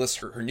and enlists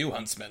her new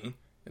huntsman,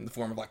 in the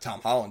form of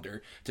Tom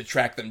Hollander, to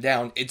track them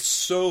down. It's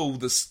so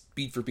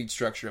beat for beat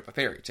structure of a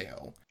fairy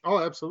tale. Oh,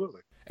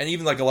 absolutely. And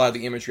even like a lot of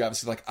the imagery,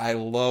 obviously, like I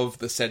love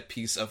the set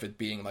piece of it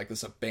being like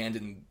this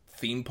abandoned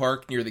theme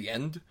park near the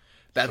end.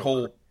 That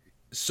whole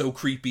so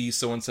creepy,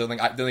 so unsettling.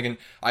 Then again,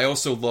 I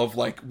also love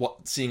like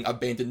seeing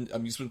abandoned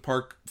amusement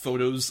park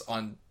photos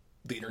on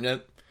the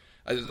internet.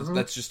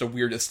 That's just a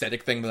weird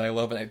aesthetic thing that I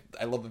love, and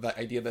I love that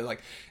idea that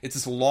like it's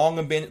this long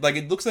abandoned, like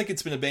it looks like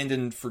it's been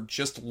abandoned for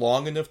just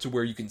long enough to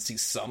where you can see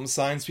some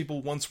signs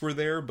people once were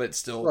there, but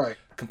still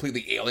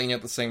completely alien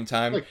at the same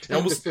time. Like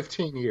 10 to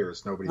 15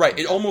 years, nobody. Right,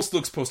 it almost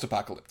looks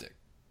post-apocalyptic.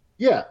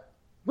 Yeah,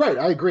 right.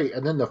 I agree.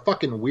 And then the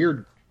fucking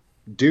weird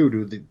dude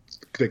who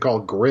they call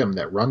Grim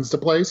that runs the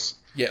place.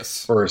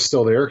 Yes, or is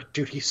still there,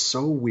 dude. He's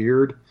so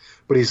weird,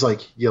 but he's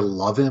like you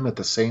love him at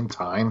the same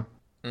time.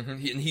 Mm-hmm.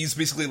 And he's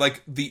basically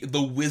like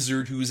the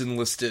wizard who's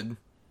enlisted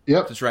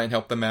to try and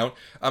help them out.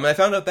 And I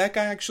found out that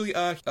guy actually, in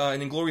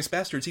Inglourious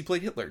Basterds, he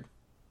played Hitler.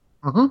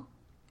 Mm-hmm.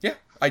 Yeah,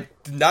 I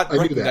did not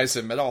recognize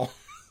him at all.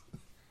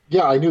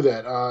 Yeah, I knew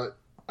that.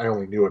 I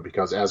only knew it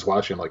because as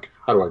watching, like,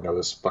 how do I know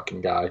this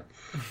fucking guy?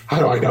 How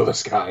do I know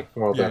this guy?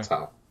 Well, that's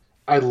how.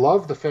 I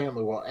love the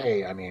family. Well,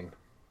 I mean,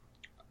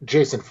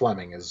 Jason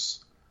Fleming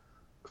is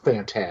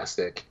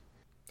fantastic.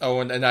 Oh,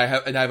 and I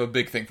have a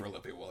big thing for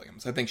Olivia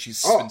Williams. I think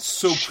she's been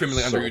so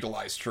criminally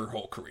underutilized her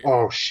whole career.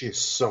 Oh, she's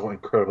so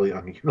incredibly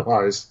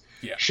underutilized.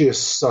 Yeah. She is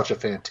such a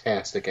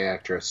fantastic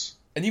actress.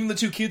 And even the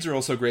two kids are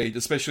also great,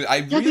 especially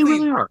they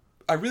really are.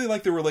 I really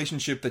like the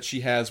relationship that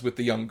she has with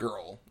the young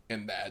girl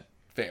in that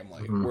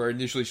family, where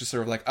initially she's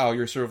sort of like, oh,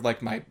 you're sort of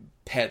like my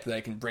pet that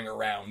I can bring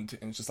around,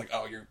 and it's just like,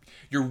 oh,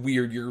 you're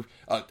weird, you're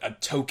a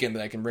token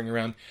that I can bring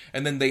around,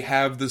 and then they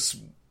have this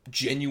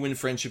genuine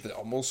friendship that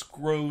almost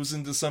grows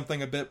into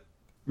something a bit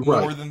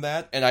more than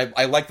that, and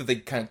I like that they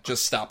kind of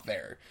just stop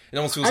there. It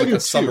almost feels like a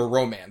summer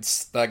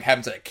romance that like,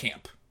 happens at a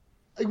camp.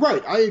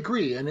 Right, I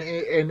agree, and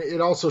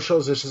it also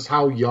shows us just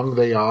how young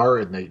they are,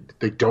 and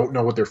they don't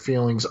know what their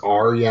feelings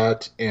are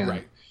yet,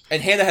 and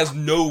and Hannah has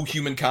no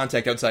human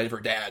contact outside of her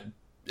dad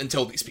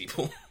until these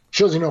people.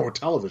 She doesn't know what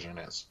television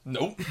is.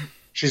 Nope.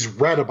 She's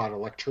read about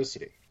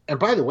electricity, and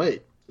by the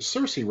way,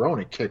 Saoirse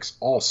Ronan kicks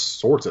all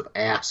sorts of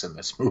ass in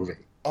this movie.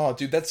 Oh,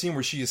 dude, that scene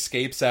where she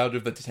escapes out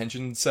of the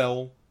detention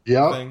cell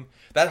thing.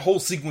 That whole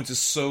sequence is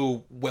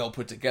so well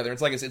put together.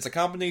 It's like it's a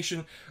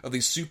combination of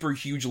these super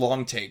huge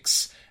long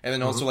takes, and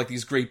then also like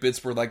these great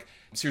bits where like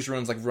Saoirse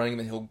Ronan's like running, and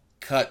then he'll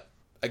cut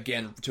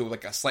again to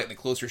like a slightly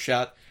closer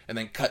shot, and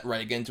then cut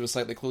right again to a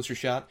slightly closer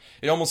shot.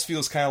 It almost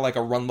feels kind of like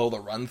a Run Lola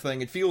Run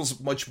thing. It feels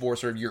much more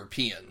sort of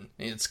European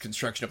in its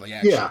construction of the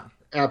action. Yeah,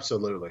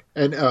 absolutely.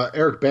 And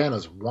Eric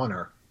Bana's won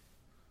her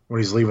when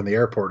he's leaving the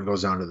airport and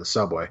goes down to the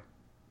subway.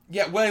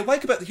 Yeah, what I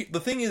like about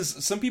the thing is,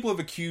 some people have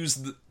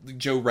accused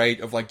Joe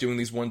Wright of like doing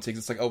these one takes.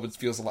 It's like, oh, it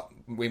feels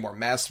way more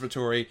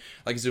masturbatory,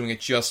 like he's doing it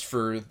just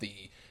for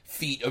the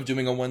feat of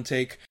doing a one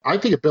take. I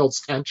think it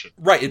builds tension.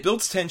 Right, it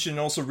builds tension and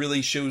also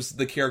really shows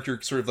the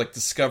character sort of like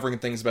discovering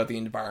things about the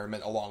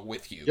environment along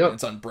with you. And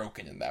it's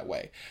unbroken in that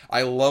way.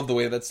 I love the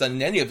way that's done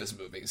in any of his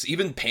movies.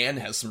 Even Pan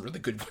has some really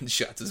good one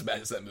shots, as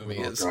bad as that movie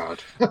is.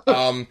 God.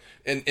 And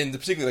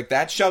particularly like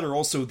that shot, or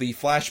also the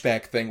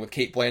flashback thing with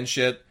Cate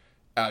Blanchett.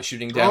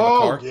 Shooting down the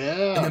car.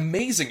 Yeah. An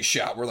amazing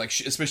shot where, like,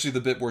 especially the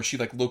bit where she,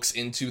 like, looks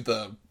into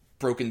the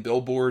broken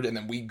billboard and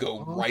then we go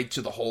right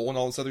to the hole and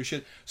all this other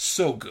shit.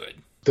 So good.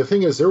 The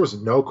thing is, there was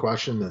no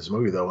question in this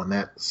movie, though, in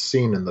that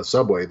scene in the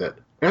subway, that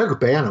Eric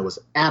Bana was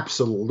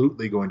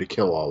absolutely going to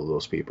kill all of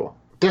those people.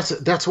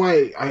 That's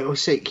why I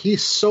always say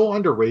he's so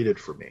underrated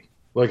for me.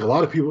 Like, a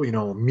lot of people,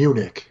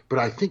 Munich, but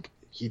I think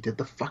he did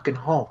the fucking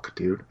Hulk,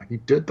 dude. He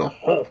did the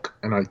Hulk,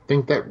 and I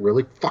think that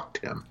really fucked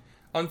him.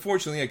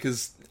 Unfortunately, yeah,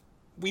 because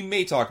we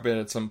may talk about it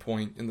at some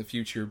point in the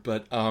future,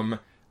 but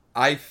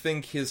I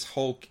think his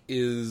Hulk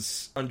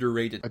is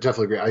underrated. I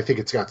definitely agree. I think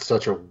it's got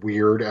such a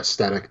weird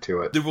aesthetic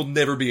to it. There will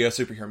never be a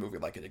superhero movie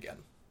like it again.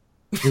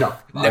 No.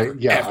 Never,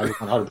 I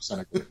 100%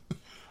 agree.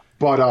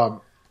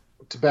 But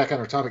to back on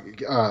our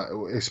topic,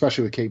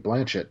 especially with Cate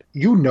Blanchett,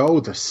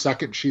 the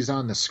second she's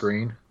on the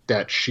screen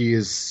that she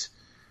is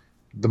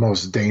the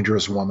most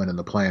dangerous woman in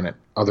the planet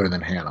other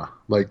than Hannah.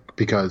 Like,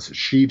 because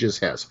she just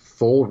has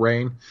full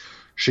reign.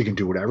 She can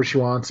do whatever she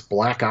wants,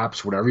 black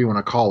ops, whatever you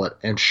want to call it,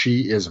 and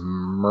she is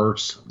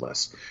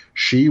merciless.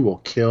 She will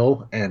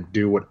kill and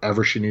do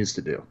whatever she needs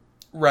to do.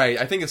 Right.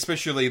 I think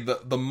especially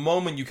the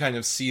moment you kind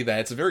of see that,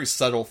 it's a very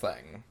subtle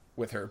thing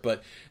with her,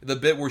 but the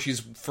bit where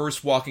she's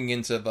first walking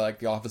into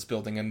the office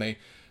building and they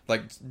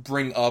like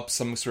bring up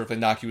some sort of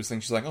innocuous thing,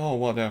 she's like, oh,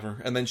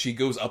 whatever, and then she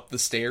goes up the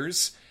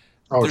stairs.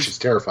 Oh, she's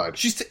terrified.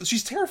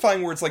 She's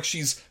terrifying where it's like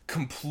she's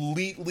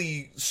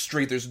completely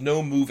straight. There's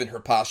no move in her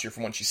posture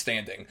from when she's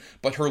standing,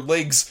 but her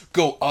legs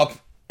go up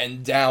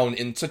and down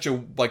in such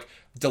a like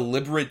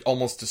deliberate,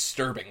 almost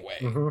disturbing way.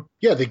 Mm-hmm.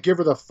 Yeah, they give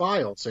her the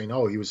file saying,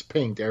 oh, he was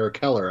paying to Eric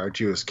Heller,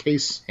 aren't you his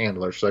case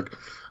handler? She's like,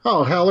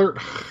 oh, Heller,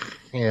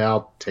 yeah,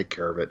 I'll take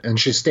care of it. And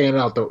she's standing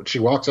out, she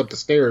walks up the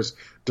stairs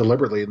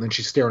deliberately, and then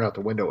she's staring out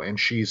the window, and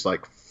she's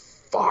like,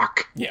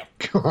 fuck. Yeah.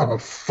 Oh,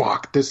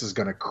 fuck. This is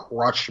going to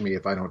crush me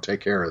if I don't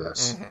take care of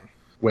this. Mm-hmm.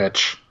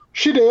 Which,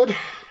 She did,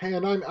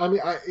 and I mean,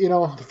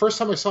 the first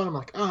time I saw him, I'm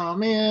like, oh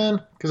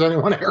man, because I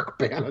didn't want Eric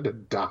Bana to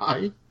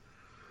die.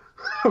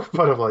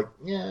 But I'm like,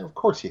 yeah, of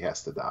course he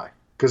has to die,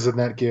 because then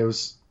that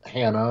gives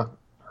Hannah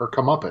her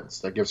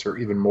comeuppance. That gives her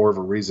even more of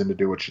a reason to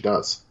do what she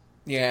does.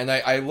 Yeah, and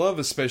I love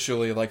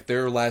especially, like,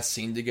 their last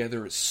scene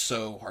together is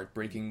so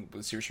heartbreaking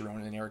with Saoirse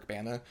Ronan and Eric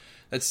Bana.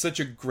 That's such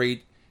a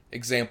great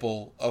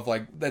example of,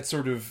 like, that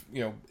sort of,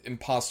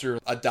 imposter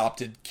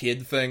adopted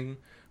kid thing,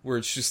 where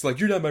it's just like,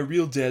 you're not my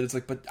real dad. It's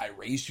like, but I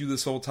raised you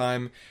this whole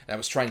time, and I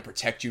was trying to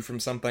protect you from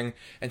something.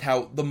 And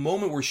how the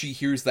moment where she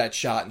hears that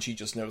shot and she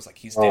just knows, like,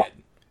 he's dead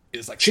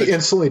is like... She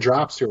instantly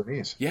drops to her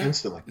knees. Yeah,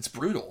 instantly. It's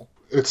brutal.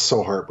 It's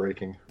so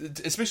heartbreaking.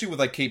 Especially with,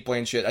 like, Cate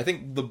Blanchett. I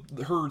think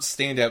her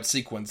standout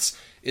sequence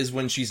is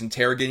when she's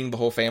interrogating the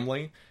whole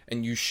family,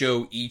 and you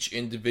show each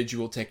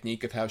individual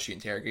technique of how she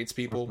interrogates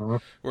people. Mm-hmm.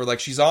 Where, like,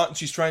 she's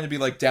trying to be,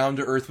 like, down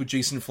to earth with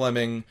Jason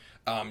Fleming.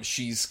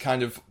 She's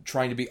kind of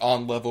trying to be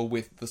on level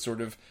with the sort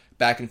of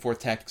back and forth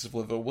tactics of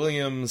Olivia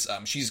Williams.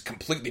 She's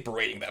completely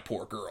berating that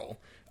poor girl.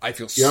 I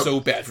feel so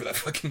bad for that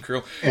fucking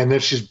girl. And then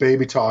she's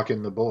baby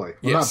talking the boy.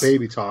 Well, yes. Not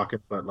baby talking,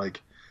 but, like,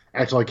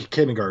 acting like a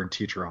kindergarten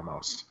teacher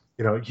almost.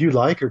 You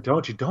like her,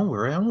 don't you? Don't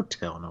worry, I won't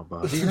tell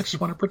nobody. I just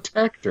want to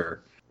protect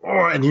her.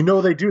 Oh, and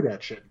they do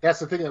that shit. That's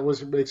the thing that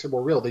makes it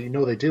more real, that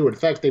they do. In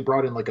fact, they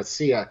brought in like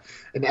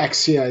an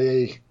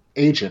ex-CIA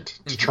agent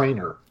to train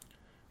her.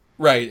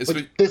 Right.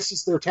 This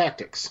is their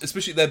tactics.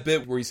 Especially that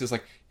bit where he says,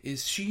 like,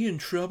 is she in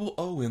trouble?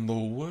 Oh, in the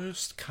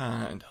worst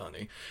kind,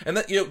 honey. And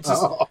that,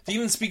 to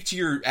even speak to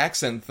your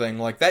accent thing,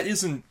 like, that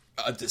isn't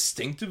a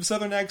distinctive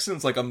Southern accent.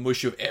 It's like a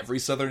mush of every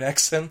Southern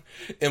accent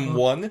in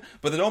one,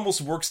 but it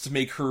almost works to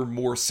make her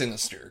more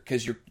sinister,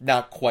 because you're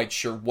not quite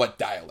sure what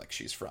dialect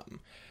she's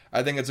from.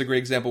 I think it's a great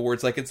example where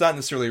it's like, it's not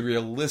necessarily a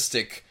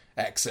realistic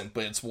accent,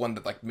 but it's one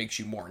that, like, makes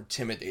you more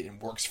intimidating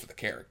and works for the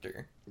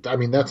character. I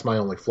mean, that's my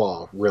only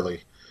flaw,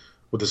 really,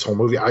 with this whole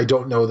movie. I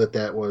don't know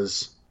that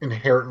was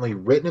inherently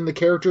written in the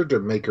character to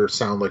make her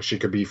sound like she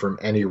could be from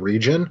any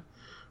region,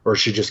 or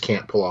she just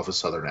can't pull off a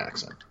Southern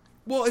accent.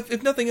 Well,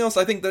 if nothing else,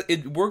 I think that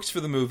it works for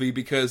the movie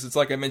because it's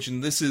like I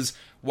mentioned, this is,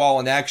 while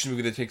an action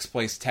movie that takes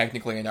place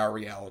technically in our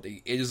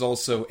reality, it is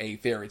also a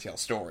fairy tale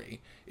story.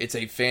 It's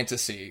a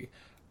fantasy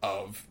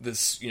of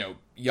this,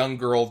 young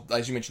girl,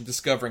 as you mentioned,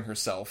 discovering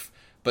herself,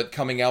 but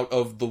coming out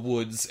of the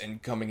woods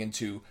and coming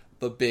into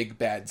the big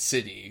bad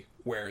city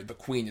where the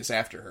queen is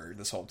after her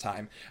this whole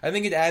time. I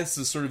think it adds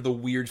to sort of the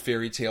weird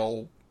fairy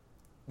tale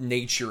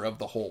nature of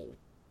the whole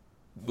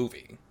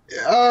movie.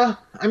 I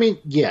mean,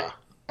 yeah.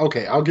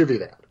 Okay, I'll give you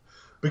that.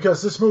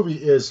 Because this movie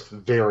is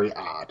very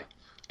odd.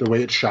 The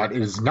way it's shot,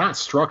 it is not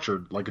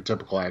structured like a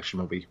typical action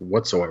movie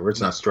whatsoever.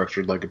 It's not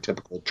structured like a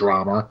typical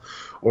drama,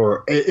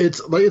 or it's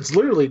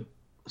literally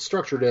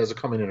structured as a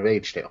coming of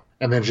age tale,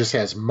 and then just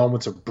has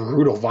moments of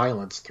brutal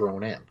violence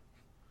thrown in,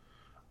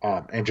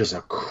 and just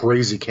a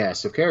crazy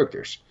cast of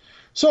characters.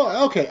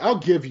 So, okay, I'll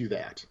give you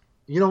that.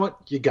 You know what?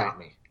 You got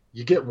me.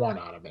 You get one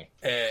out of me.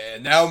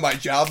 And now my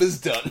job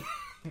is done.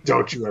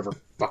 Don't you ever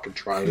fucking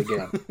try it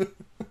again.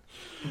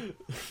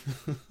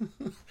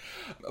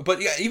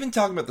 But yeah, even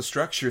talking about the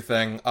structure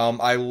thing,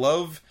 I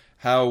love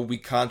how we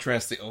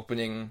contrast the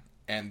opening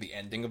and the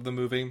ending of the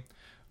movie,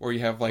 where you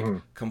have like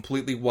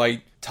completely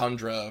white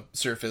tundra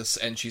surface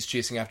and she's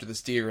chasing after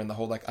this deer and the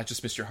whole like, I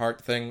just missed your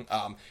heart thing,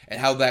 and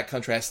how that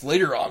contrasts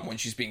later on when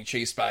she's being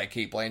chased by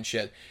Cate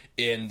Blanchett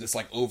in this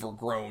like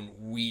overgrown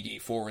weedy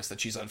forest that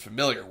she's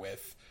unfamiliar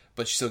with,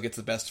 but she still gets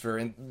the best of her.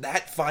 And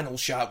that final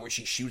shot where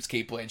she shoots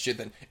Cate Blanchett,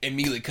 then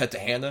immediately cut to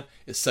Hannah,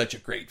 is such a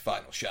great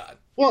final shot.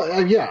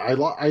 Well, yeah,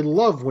 I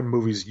love when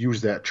movies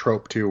use that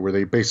trope, too, where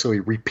they basically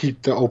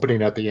repeat the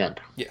opening at the end.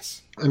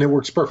 Yes. And it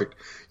works perfect.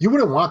 You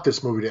wouldn't want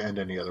this movie to end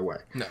any other way.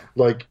 No.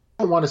 Like,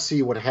 I don't want to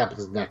see what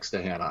happens next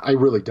to Hannah. I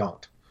really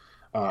don't.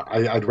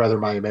 I'd rather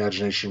my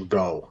imagination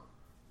go.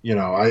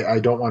 I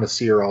don't want to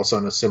see her all of a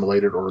sudden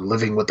assimilated or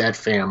living with that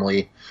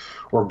family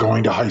or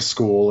going to high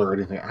school or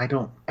anything. I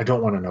don't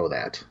want to know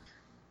that.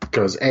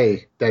 Because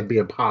A, that'd be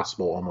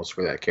impossible almost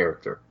for that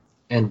character.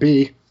 And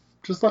B,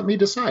 just let me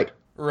decide.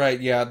 Right,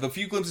 yeah. The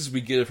few glimpses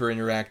we get of her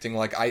interacting,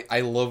 like,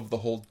 I love the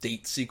whole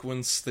date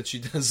sequence that she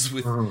does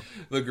with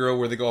the girl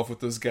where they go off with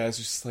those guys.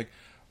 It's just like,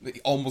 it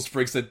almost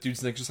breaks that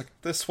dude's neck. Just like,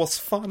 this was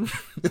fun.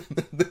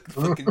 They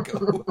fucking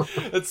go.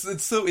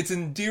 It's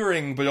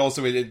endearing, but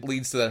also it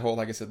leads to that whole,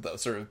 like I said, the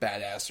sort of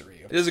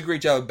badassery. It does a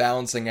great job of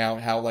balancing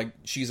out how, like,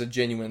 she's a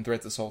genuine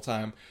threat this whole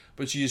time,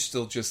 but she is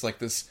still just, like,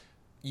 this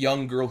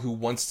young girl who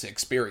wants to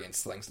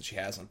experience things that she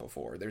hasn't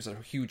before. There's a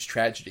huge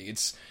tragedy.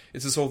 It's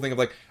this whole thing of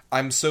like,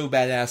 I'm so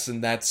badass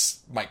and that's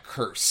my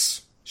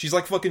curse. She's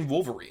like fucking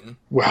Wolverine.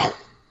 Well,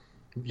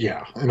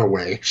 yeah, in a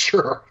way,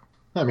 sure.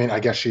 I mean, I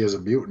guess she is a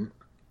mutant.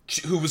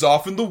 Who was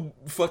off in the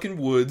fucking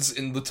woods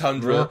in the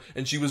tundra,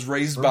 and she was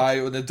raised by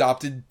an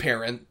adopted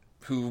parent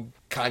who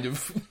kind of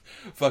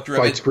fucked her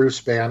up. Fights Bruce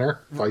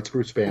Banner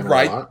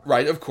right, a lot.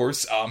 Right, of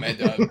course. And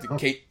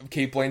Cate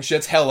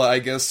Blanchett's Hela, I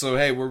guess. So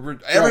hey, we're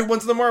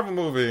everyone's in the Marvel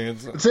movie.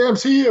 It's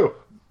MCU.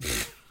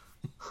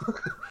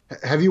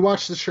 Have you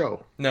watched the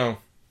show? No.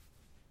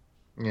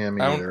 Yeah, me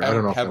neither. I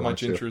don't know if I have want much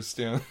to. interest.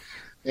 Yeah.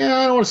 Yeah,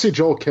 I don't want to see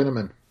Joel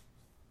Kinnaman.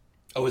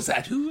 Oh, is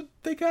that who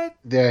they got?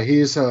 Yeah,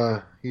 he's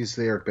the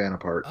Eric Bana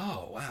part.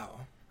 Oh, wow.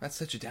 That's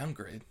such a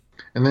downgrade.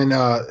 And then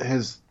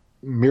his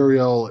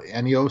Muriel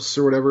Enyos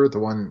or whatever, the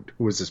one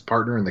who was his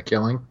partner in The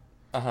Killing,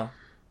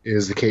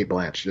 is the Cate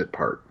Blanchett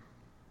part.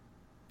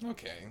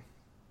 Okay.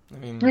 I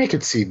mean, I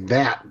could see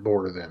that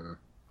more than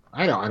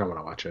I don't want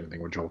to watch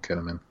anything with Joel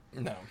Kinnaman.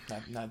 No,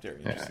 not very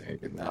interesting.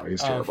 Yeah, no,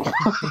 he's terrible.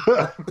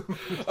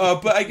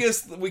 But I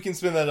guess we can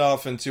spin that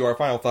off into our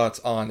final thoughts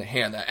on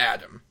Hannah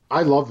Adam.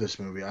 I love this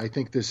movie. I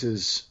think this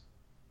is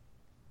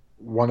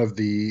one of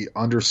the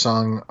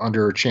undersung,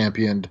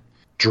 under-championed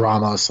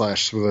drama /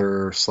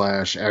 thriller /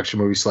 action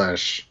movie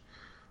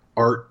 /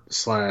 art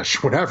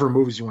 / whatever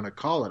movies you want to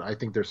call it. I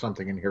think there's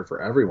something in here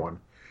for everyone.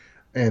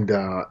 And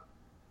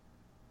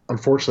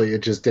unfortunately,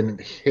 it just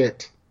didn't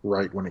hit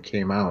right when it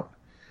came out.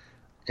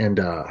 And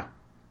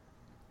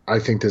I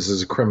think this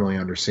is a criminally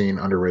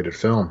underseen, underrated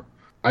film.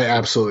 I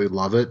absolutely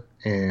love it,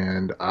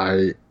 and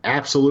I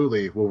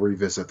absolutely will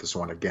revisit this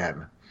one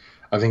again.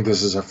 I think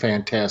this is a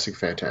fantastic,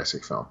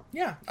 fantastic film.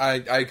 Yeah,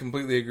 I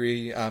completely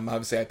agree.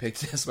 Obviously, I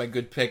picked it as my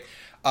good pick.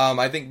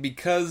 I think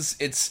because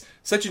it's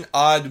such an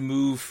odd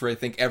move for, I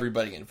think,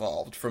 everybody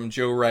involved, from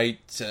Joe Wright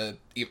to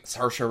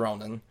Saoirse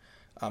Ronan,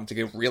 to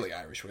get really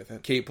Irish with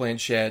it, Cate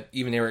Blanchett,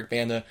 even Eric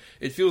Bana,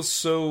 it feels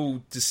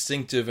so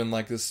distinctive and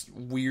like this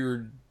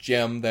weird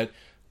gem that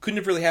couldn't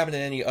have really happened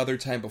at any other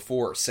time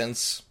before or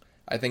since.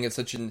 I think it's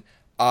such an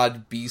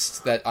odd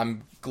beast that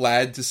I'm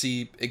glad to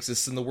see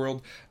exists in the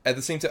world. At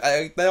the same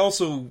time, that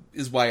also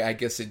is why I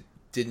guess it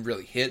didn't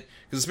really hit,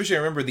 because especially I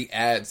remember the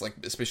ads, like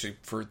especially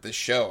for this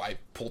show, I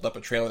pulled up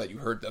a trailer that you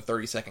heard a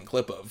 30-second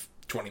clip of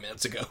 20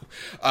 minutes ago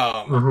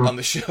on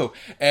the show,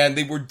 and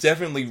they were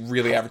definitely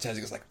really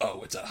advertising as like,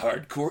 oh, it's a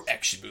hardcore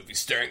action movie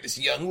starring this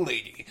young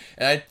lady,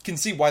 and I can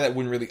see why that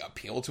wouldn't really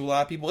appeal to a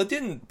lot of people. It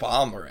didn't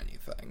bomb or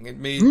anything. It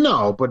made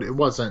no, but it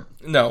wasn't.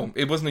 No,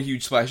 it wasn't a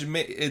huge splash.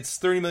 It's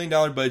 $30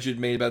 million budget,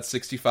 made about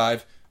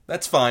 65.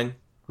 That's fine.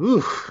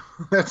 Ooh,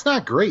 that's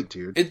not great,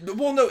 dude. It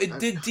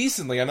did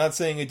decently. I'm not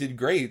saying it did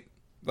great.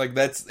 Like,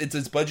 it's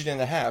its budget and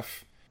a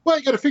half. Well,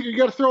 you got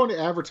to throw in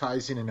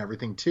advertising and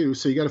everything too.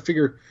 So you got to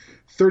figure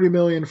 $30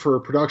 million for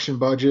a production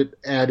budget,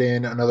 add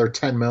in another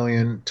 $10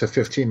 million to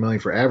 $15 million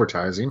for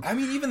advertising. I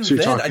mean, even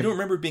then, I don't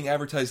remember it being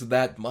advertised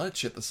that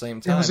much at the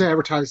same time. It was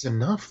advertised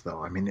enough,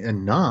 though. I mean,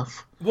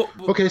 enough. Well,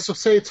 okay, so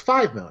say it's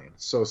 $5 million.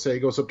 So say it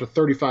goes up to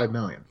 $35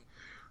 million.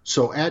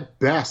 So at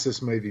best,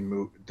 this movie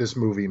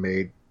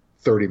made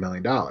 $30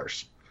 million,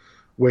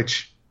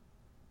 which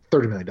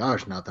 $30 million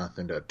is not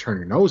nothing to turn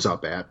your nose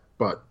up at,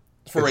 but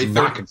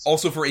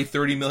also for a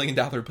 $30 million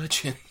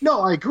budget.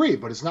 No, I agree,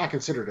 but it's not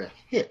considered a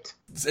hit.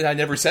 And I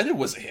never said it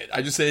was a hit.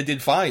 I just said it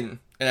did fine,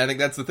 and I think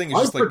that's the thing.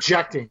 I'm just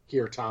projecting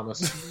here,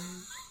 Thomas.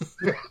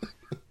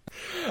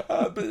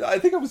 But I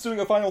think I was doing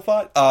a final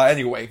thought.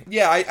 Anyway,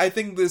 yeah, I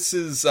think this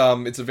is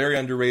it's a very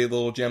underrated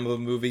little gem of a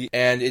movie,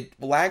 and it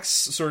lacks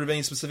sort of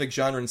any specific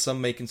genre, and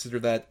some may consider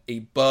that a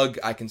bug.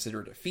 I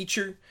consider it a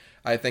feature.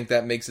 I think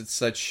that makes it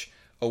such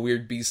a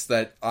weird beast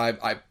that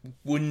I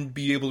wouldn't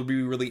be able to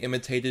be really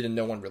imitated, and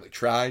no one really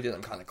tried, and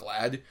I'm kind of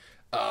glad.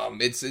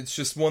 It's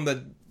just one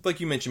that, like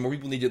you mentioned, more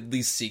people need to at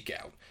least seek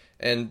out.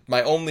 And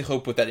my only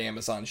hope with that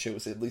Amazon show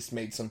is it at least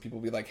made some people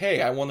be like,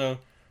 hey, I want to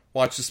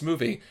watch this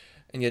movie.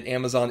 And yet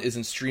Amazon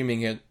isn't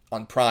streaming it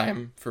on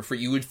Prime for free.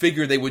 You would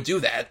figure they would do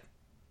that.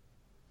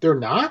 They're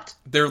not?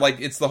 They're like,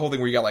 it's the whole thing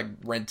where you got like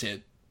rent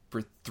it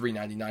for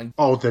 $3.99.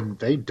 Oh, then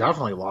they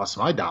definitely lost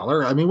my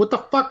dollar. I mean, what the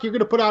fuck? You're going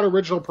to put out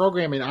original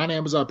programming on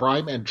Amazon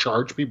Prime and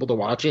charge people to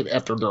watch it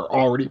after they're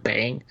already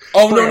paying?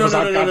 Oh,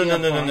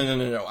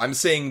 no. I'm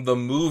saying the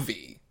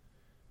movie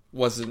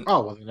wasn't...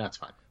 Oh, well, then that's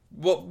fine.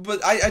 Well,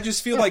 but I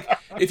just feel like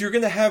if you're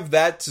going to have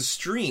that to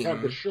stream...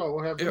 Have the show,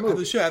 have the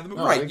movie.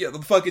 Right, yeah,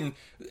 the fucking...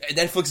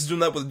 Netflix is doing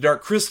that with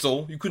Dark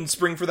Crystal. You couldn't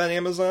spring for that,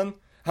 Amazon?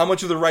 How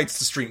much are the rights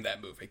to stream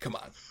that movie? Come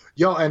on.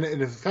 Yo, and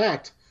in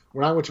fact,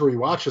 when I went to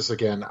rewatch this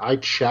again, I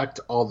checked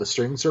all the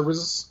streaming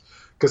services,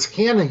 because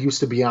Hannah used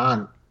to be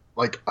on,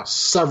 like,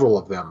 several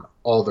of them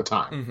all the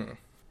time. Mm-hmm.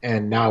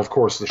 And now, of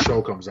course, the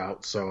show comes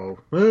out, so,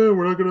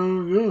 we're not going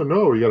to... Yeah,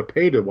 no, you got to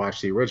pay to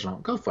watch the original.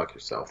 Go fuck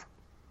yourself.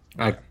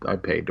 I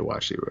paid to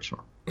watch the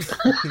original.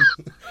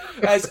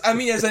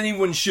 as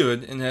anyone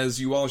should, and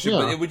as you all should,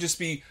 but it would just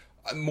be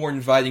more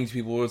inviting to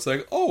people. It's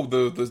like, oh,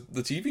 the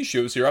TV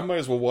show's here, I might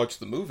as well watch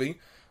the movie.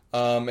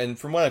 And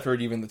from what I've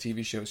heard, even the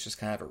TV show is just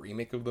kind of a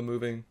remake of the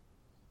movie.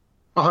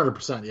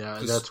 100%, yeah,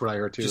 that's what I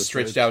heard too. Just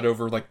stretched out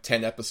over like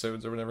 10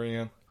 episodes or whatever,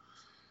 yeah.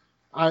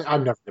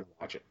 I'm never going to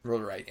watch it.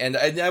 Right, and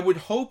I would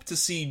hope to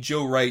see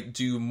Joe Wright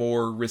do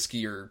more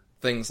riskier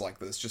things like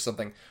this, just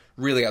something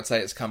really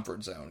outside his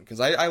comfort zone, because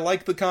I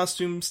like the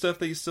costume stuff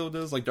that he still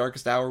does. Like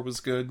Darkest Hour was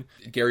good.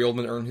 Gary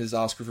Oldman earned his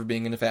Oscar for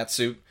being in a fat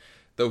suit,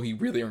 though he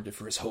really earned it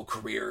for his whole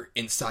career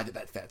inside of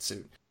that fat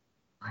suit.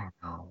 I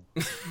know.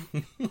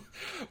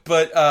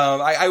 But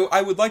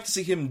I would like to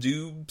see him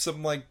do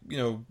something like,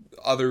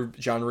 other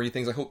genre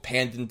things. I hope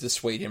Pan didn't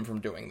dissuade him from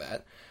doing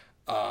that.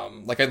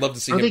 I'd love to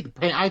see him.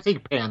 I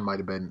think Pan might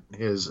have been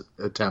his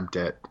attempt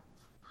at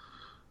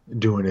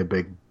doing a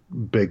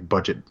big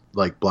budget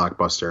like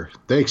blockbuster.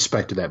 They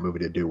expected that movie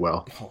to do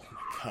well. Oh my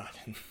god!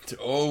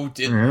 Oh,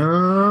 didn't.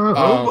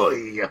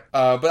 Boy!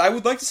 But I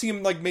would like to see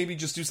him like maybe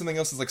just do something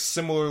else that's like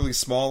similarly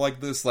small like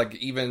this, like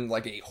even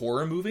like a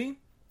horror movie.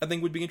 I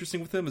think would be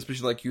interesting with him,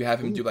 especially like you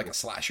have him do like a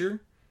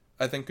slasher.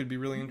 I think could be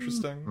really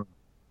interesting.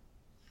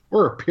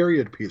 Or a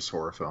period piece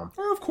horror film.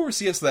 Or of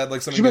course, yes, that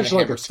like something. You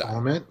mentioned like a style.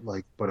 torment,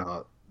 but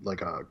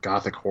a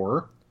gothic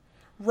horror.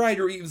 Right,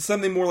 or even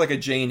something more like a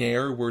Jane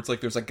Eyre, where it's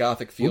like there's a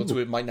gothic feel to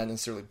it. It might not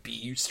necessarily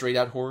be straight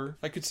out horror.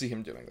 I could see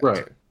him doing that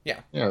too. Yeah,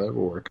 that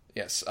will work.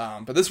 Yes,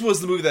 but this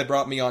was the movie that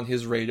brought me on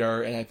his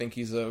radar, and I think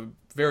he's a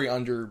very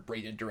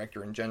underrated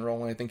director in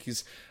general. And I think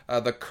he's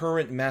the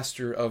current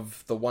master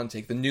of the one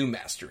take, the new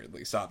master at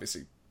least.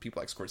 Obviously,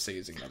 people like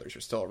Scorsese and others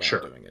are still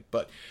around doing it,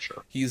 but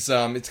he's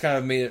it's kind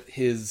of made it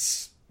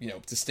his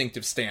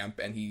distinctive stamp,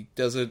 and he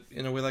does it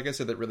in a way, like I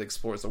said, that really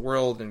explores the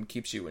world and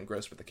keeps you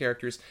engrossed with the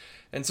characters.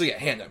 And so, yeah,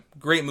 Hannah,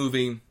 great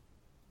movie.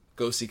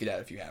 Go seek it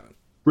out if you haven't.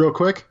 Real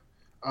quick,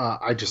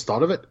 I just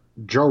thought of it.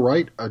 Joe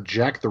Wright, a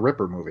Jack the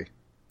Ripper movie.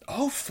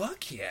 Oh,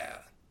 fuck yeah.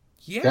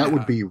 Yeah. That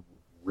would be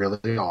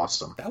really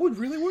awesome. That would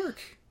really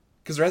work.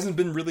 Because there hasn't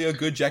been really a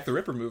good Jack the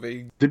Ripper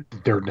movie.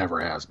 There never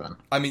has been.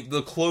 I mean,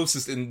 the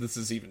closest, and this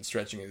is even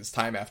stretching it, is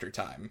Time After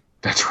Time.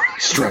 That's really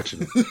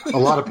stretching. A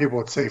lot of people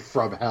would say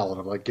From Hell,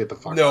 and I'm like, get the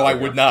fuck out No, of I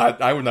here. would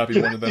not. I would not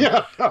be one of them.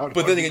 No,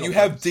 but then again, you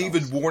have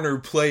David Warner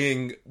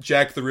playing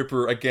Jack the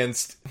Ripper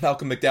against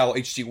Malcolm McDowell,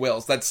 H.G.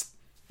 Wells. That's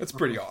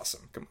pretty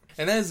awesome. Come on.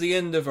 And that is the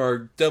end of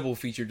our double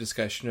feature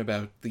discussion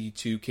about the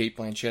two Cate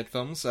Blanchett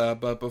films.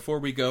 But before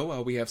we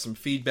go, we have some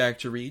feedback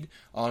to read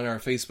on our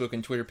Facebook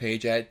and Twitter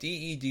page at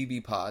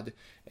DEDBpod.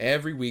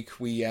 Every week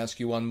we ask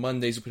you on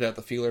Mondays to put out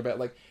the feeler about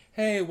like,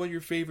 hey, what are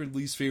your favorite,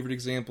 least favorite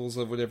examples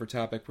of whatever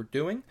topic we're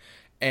doing?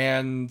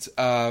 And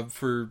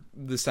for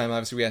this time,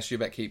 obviously, we asked you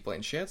about Cate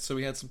Blanchett, so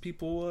we had some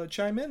people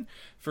chime in.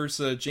 First,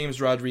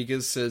 James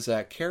Rodriguez says,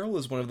 Carol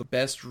is one of the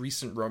best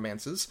recent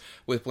romances,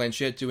 with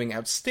Blanchett doing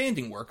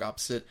outstanding work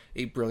opposite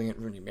a brilliant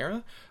Rooney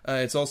Mara.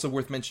 It's also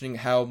worth mentioning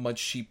how much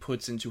she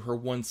puts into her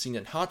one scene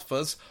in Hot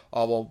Fuzz,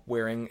 all while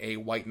wearing a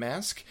white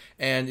mask,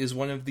 and is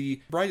one of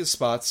the brightest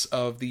spots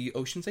of the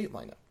Ocean's 8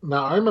 lineup.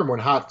 Now, I remember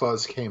when Hot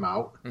Fuzz came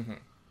out,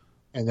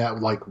 and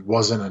that like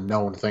wasn't a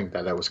known thing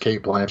that was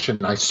Cate Blanchett,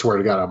 and I swear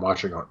to God, I'm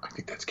watching going, I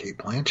think that's Cate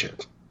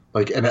Blanchett.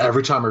 Like, and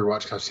every time I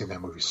rewatch, because I've seen that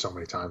movie so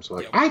many times,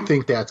 like, I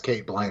think that's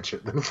Cate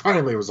Blanchett. Then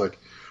finally it was like,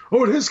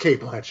 oh, it is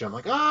Cate Blanchett. I'm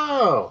like,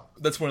 oh.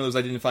 That's one of those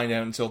I didn't find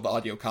out until the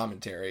audio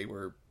commentary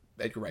where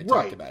Edgar Wright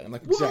talked about it. I'm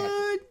like, what?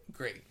 Exactly.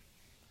 Great.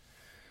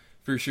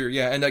 For sure,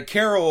 yeah. And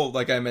Carol,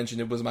 like I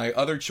mentioned, it was my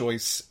other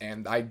choice,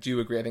 and I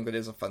do agree. I think that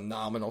is a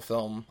phenomenal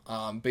film.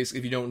 Basically,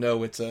 if you don't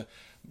know, it's a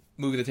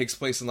movie that takes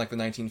place in like the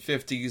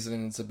 1950s,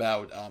 and it's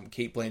about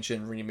Cate Blanchett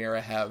and Rooney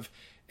Mara have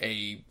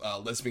a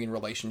lesbian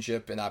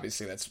relationship, and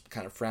obviously that's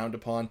kind of frowned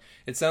upon.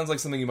 It sounds like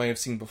something you might have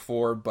seen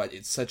before, but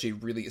it's such a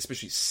really,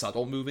 especially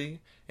subtle movie,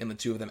 and the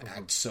two of them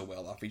act so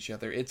well off each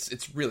other.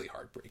 It's really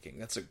heartbreaking.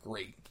 That's a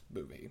great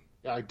movie.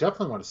 Yeah, I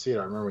definitely want to see it.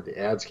 I remember when the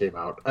ads came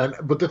out,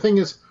 but the thing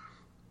is,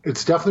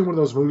 it's definitely one of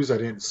those movies I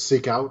didn't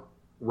seek out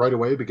right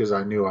away because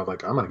I knew I'm going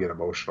to get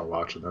emotional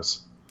watching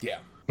this. Yeah.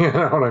 You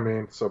know what I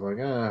mean? So I'm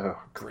like,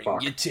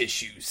 bring your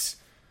tissues.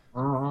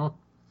 Uh-huh.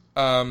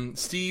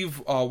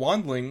 Steve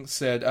Wandling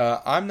said,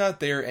 I'm not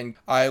there, and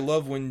I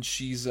love when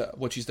she's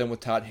what she's done with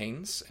Todd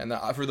Haynes. And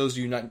for those of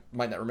you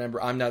might not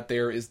remember, I'm Not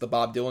There is the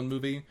Bob Dylan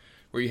movie,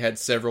 where you had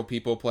several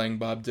people playing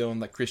Bob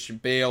Dylan, like Christian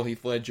Bale,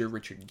 Heath Ledger,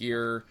 Richard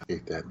Gere. I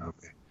hate that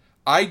movie.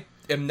 I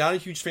am not a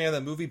huge fan of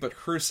that movie, but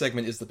her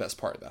segment is the best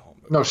part of that whole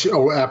movie. No,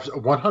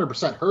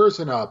 100%. Hers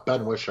and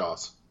Ben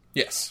Wishaw's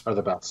are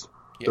the best.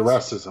 Yes. The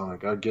rest is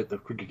like,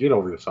 get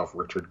over yourself,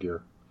 Richard Gere.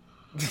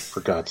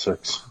 For God's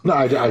sakes. No,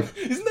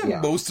 Isn't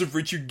that most of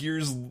Richard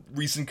Gere's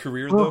recent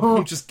career,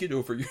 though? Just get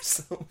over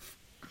yourself.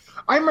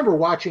 I remember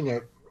watching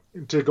it,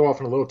 to go off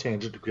on a little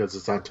tangent because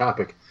it's on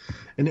topic,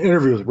 an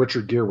interview with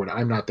Richard Gere when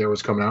I'm Not There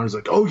was coming out. He's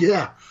like, oh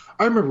yeah,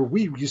 I remember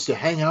we used to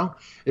hang out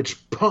and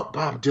just pump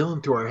Bob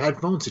Dylan through our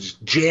headphones and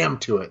just jam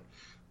to it.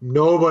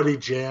 Nobody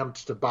jammed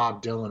to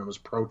Bob Dylan. It was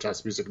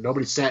protest music.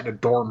 Nobody sat in a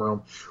dorm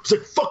room. It was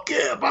like, fuck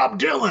yeah, Bob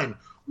Dylan.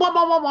 Wah,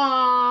 wah, wah,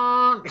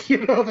 wah.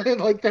 You know,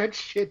 like that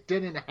shit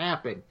didn't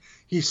happen.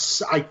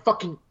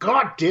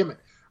 God damn it.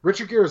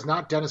 Richard Gere is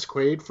not Dennis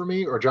Quaid for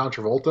me, or John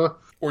Travolta.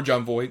 Or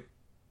John Voight.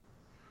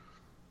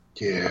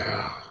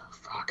 Yeah,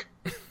 fuck.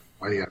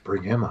 Why do you gotta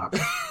bring him up?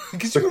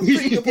 Because you're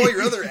bringing up all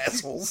your other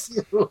assholes.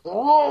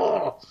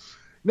 Oh.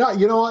 No,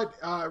 you know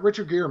what?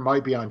 Richard Gere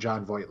might be on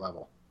John Voight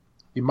level.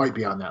 He might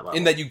be on that level.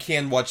 In that you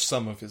can watch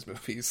some of his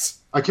movies.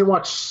 I can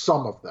watch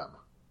some of them,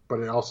 but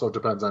it also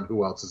depends on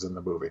who else is in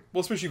the movie.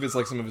 Well, especially if it's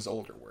like some of his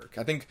older work.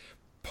 I think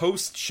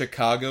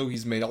post-Chicago,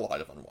 he's made a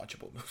lot of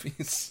unwatchable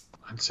movies.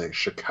 I'd say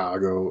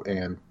Chicago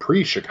and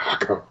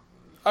pre-Chicago.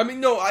 I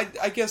mean, no, I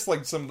guess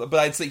like but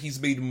I'd say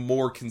he's made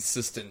more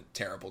consistent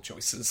terrible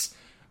choices.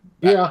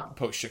 Yeah.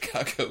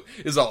 Post-Chicago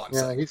is all I'm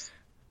saying.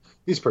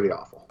 He's pretty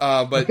awful.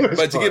 But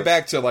to get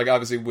back to, like,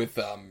 obviously with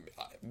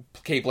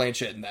Cate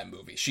Blanchett in that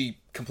movie, she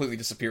completely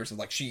disappears and,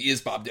 like, she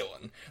is Bob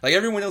Dylan. Like,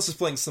 everyone else is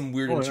playing some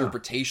weird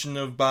interpretation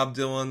of Bob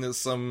Dylan as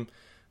some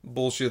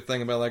bullshit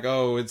thing about, like,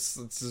 oh, it's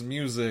his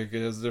music,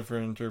 it has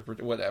different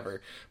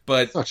whatever.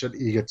 But such an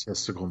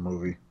egotistical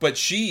movie. But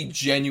she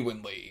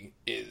genuinely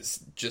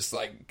is just,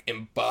 like,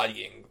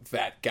 embodying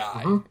that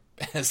guy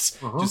as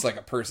just like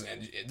a person,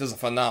 and it does a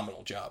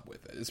phenomenal job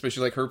with it.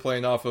 Especially, like, her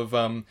playing off of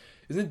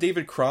isn't it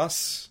David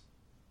Cross?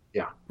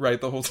 Yeah.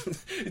 Right, the whole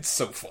it's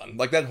so fun.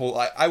 Like, that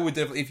whole I would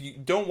definitely, if you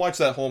don't watch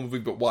that whole movie,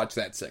 but watch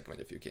that segment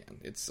if you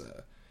can. It's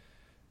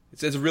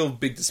a real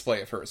big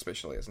display of her,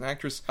 especially as an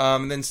actress.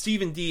 And then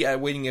Stephen D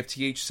at Waiting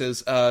FTH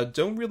says,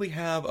 don't really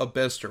have a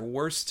best or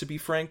worst, to be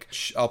frank.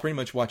 I'll pretty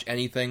much watch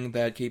anything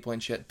that Cate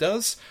Blanchett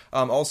does.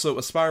 Also,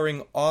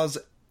 aspiring Oz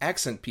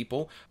accent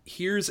people,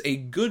 here's a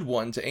good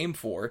one to aim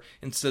for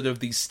instead of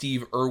the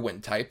Steve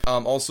Irwin type.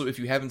 Also, if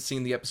you haven't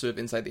seen the episode of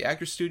Inside the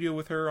Actors Studio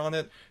with her on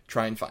it,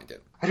 try and find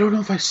it. I don't know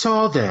if I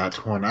saw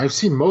that one. I've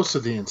seen most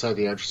of the Inside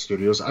the Actors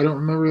Studios. I don't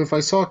remember if I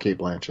saw Cate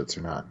Blanchett's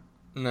or not.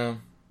 No.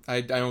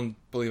 I don't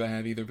believe I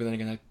have either, but then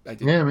again, I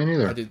did. Yeah, me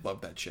neither. I did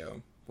love that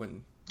show.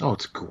 Oh,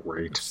 it's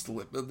great.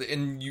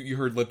 And you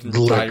heard Lipton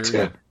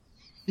retired.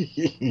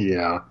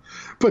 Yeah.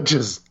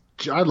 But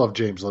I love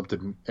James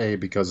Lipton,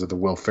 because of the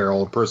Will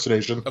Ferrell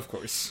impersonation. Of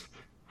course.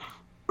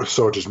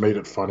 So it just made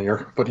it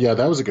funnier. But yeah,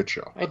 that was a good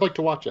show. I'd like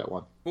to watch that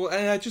one. Well,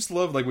 and I just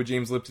love, like, with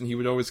James Lipton, he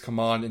would always come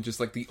on and just,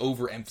 like, the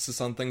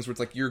overemphasis on things where it's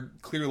like, you're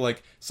clearly,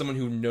 like, someone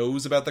who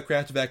knows about the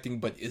craft of acting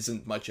but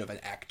isn't much of an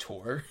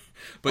actor.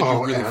 But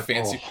you really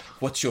fancy.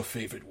 What's your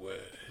favorite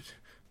word?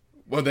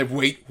 Well, then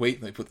wait,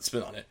 let me put the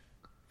spin on it.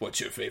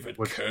 What's your favorite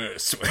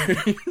curse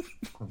word?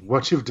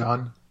 What you've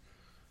done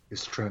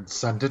is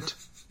transcendent.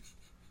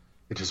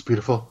 It is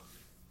beautiful.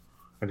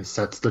 And it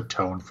sets the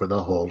tone for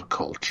the whole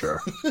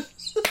culture.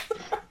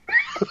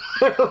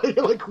 You're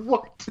like,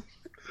 what?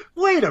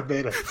 Wait a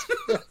minute.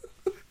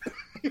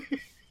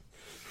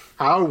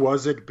 How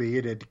was it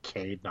being in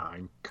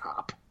K9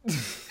 Cop?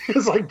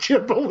 It's like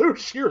Jim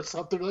Belushi or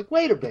something. Like,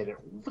 wait a minute.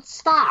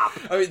 Stop.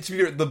 I mean, to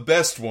be fair, the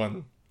best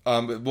one,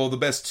 the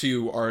best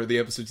two are the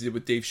episodes he did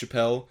with Dave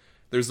Chappelle.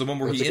 There's the one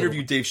where he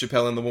interviewed Dave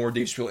Chappelle and the one where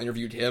Dave Chappelle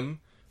interviewed him.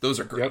 Those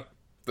are great. Yep.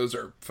 Those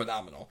are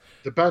phenomenal.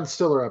 The Ben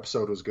Stiller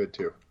episode was good,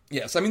 too.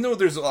 Yes, I mean,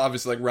 there's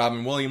obviously, like,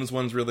 Robin Williams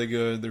one's really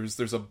good.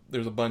 There's a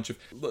bunch of...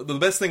 The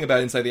best thing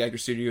about Inside the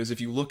Actors Studio is if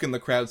you look in the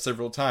crowd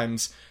several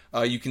times,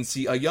 you can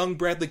see a young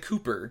Bradley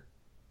Cooper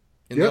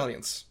in the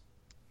audience.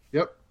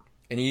 Yep.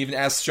 And he even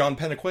asked Sean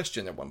Penn a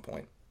question at one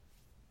point.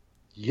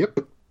 Yep,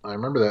 I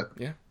remember that.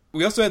 Yeah.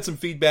 We also had some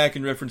feedback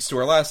in reference to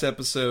our last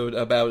episode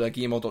about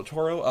Guillermo del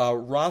Toro.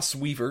 Ross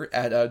Weaver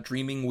at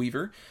Dreaming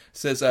Weaver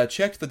says,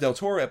 checked the del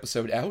Toro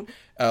episode out.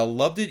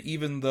 Loved it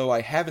even though I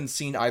haven't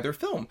seen either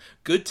film.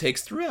 Good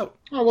takes throughout.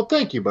 Oh, well,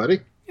 thank you, buddy.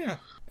 Yeah.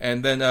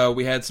 And then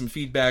we had some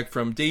feedback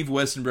from Dave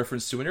West in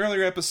reference to an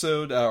earlier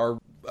episode, our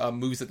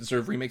Movies That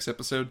Deserve Remakes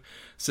episode.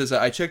 Says,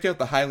 I checked out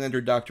the Highlander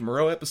Dr.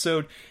 Moreau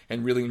episode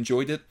and really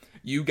enjoyed it.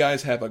 You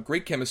guys have a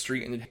great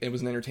chemistry and it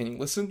was an entertaining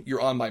listen.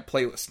 You're on my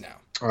playlist now.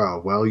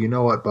 Oh, well, you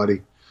know what,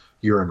 buddy?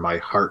 You're in my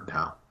heart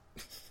now.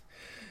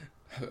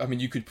 I mean,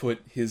 you could put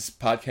his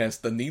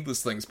podcast, the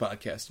Needless Things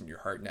podcast, in your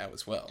heart now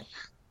as well.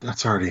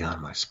 That's already on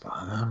my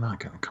spot. I'm not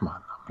going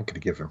to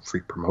give him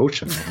free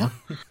promotion, man.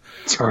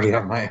 It's already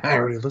on I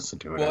already listened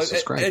to it. Well,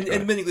 and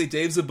admittedly,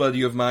 Dave's a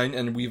buddy of mine,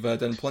 and we've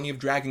done plenty of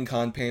Dragon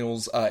Con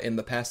panels in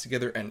the past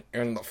together, and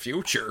in the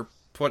future,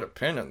 put a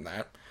pin in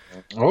that.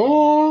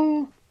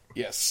 Oh!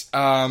 Yes.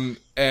 Well,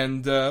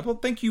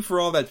 thank you for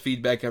all that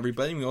feedback,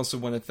 everybody. We also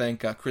want to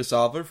thank Chris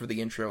Oliver for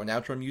the intro and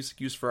outro music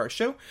used for our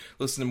show.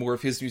 Listen to more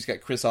of his music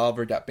at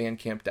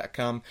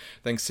chrisoliver.bandcamp.com.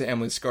 Thanks to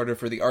Emily Scarda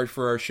for the art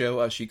for our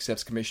show. She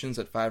accepts commissions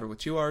at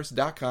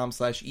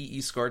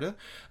fiverr.com/EEScarda.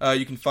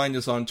 You can find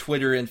us on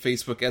Twitter and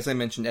Facebook, as I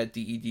mentioned, at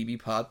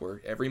DEDBpod, where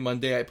every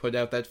Monday I put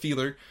out that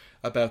feeler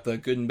about the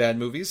good and bad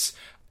movies.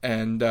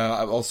 And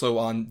I'm also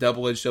on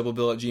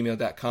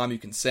doubleedgedoublebill@gmail.com. You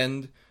can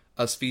send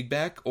us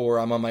feedback, or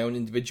I'm on my own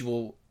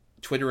individual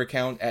Twitter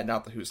account at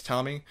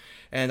NotTheWho'sTommy,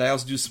 and I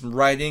also do some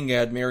writing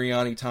at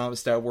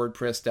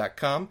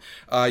marianithomas.wordpress.com.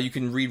 You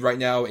can read right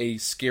now a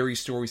Scary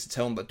Stories to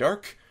Tell in the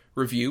Dark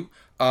review,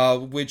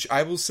 which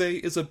I will say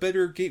is a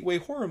better gateway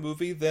horror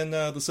movie than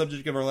the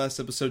subject of our last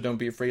episode, Don't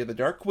Be Afraid of the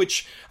Dark,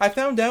 which I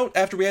found out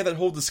after we had that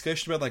whole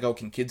discussion about, like, oh,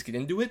 can kids get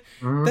into it?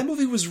 Mm-hmm. That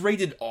movie was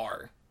rated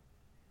R.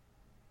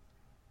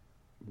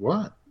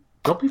 What?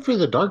 Don't Be Afraid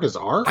of the Dark is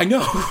R? I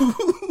know.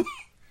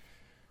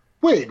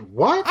 Wait,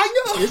 what?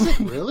 I know. Is it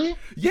really?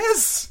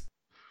 Yes.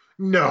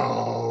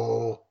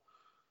 No.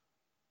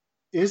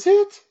 Is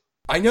it?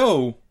 I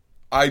know.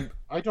 I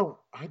don't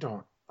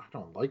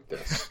like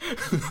this.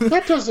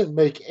 That doesn't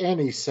make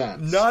any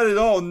sense. Not at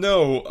all.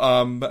 No.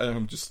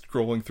 I'm just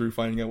scrolling through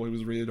finding out what it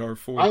was rated R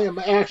for. I am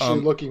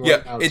actually looking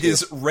right now. It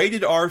is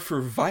rated R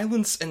for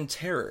violence and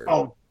terror.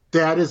 Oh,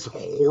 that is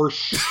horse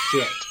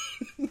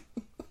shit.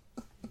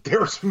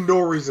 There's no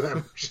reason that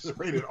much is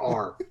rated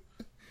R.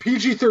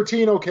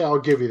 PG-13, okay, I'll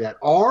give you that.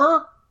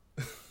 R?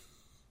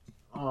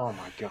 Oh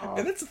my god!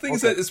 And that's the thing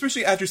is that,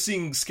 especially after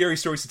seeing Scary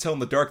Stories to Tell in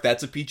the Dark,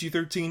 that's a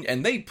PG-13,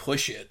 and they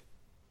push it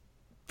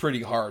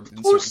pretty hard.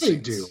 Of course they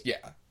do.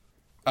 Yeah.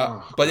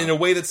 But in a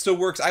way that still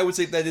works. I would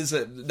say that is,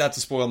 not to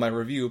spoil my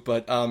review,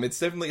 but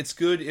it's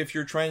good if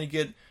you're trying to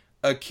get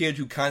a kid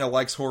who kind of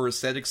likes horror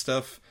aesthetic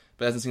stuff,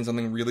 but hasn't seen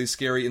something really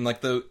scary in like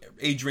the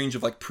age range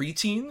of like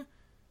preteen.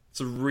 It's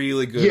a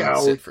really good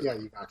set for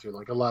you got you,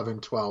 like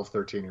 11, 12,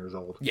 13 years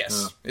old.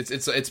 Yes,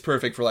 it's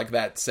perfect for like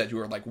that set who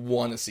are like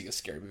want to see a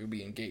scary movie,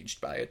 be engaged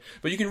by it.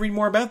 But you can read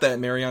more about that at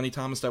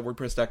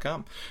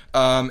marianithomas.wordpress.com.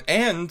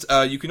 And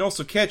you can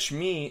also catch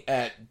me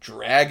at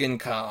Dragon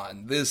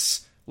Con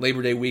this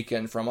Labor Day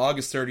weekend from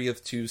August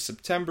 30th to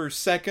September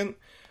 2nd.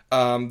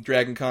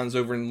 Dragon Con's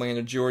over in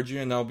Atlanta, Georgia,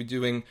 and I'll be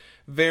doing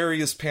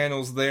various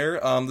panels there.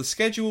 The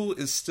schedule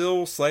is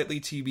still slightly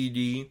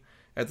TBD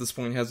at this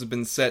point, hasn't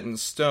been set in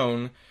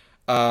stone.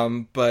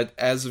 But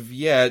as of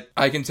yet,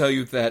 I can tell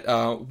you that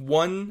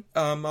one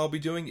I'll be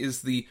doing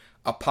is the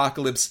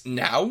Apocalypse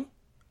Now,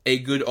 a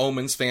Good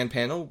Omens fan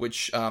panel,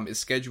 which is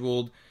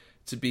scheduled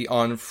to be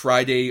on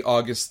Friday,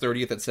 August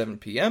 30th at 7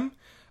 p.m.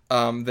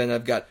 Then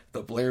I've got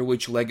The Blair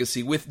Witch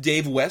Legacy with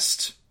Dave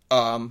West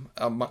and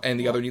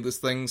the Other Needless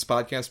Things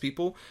podcast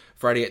people,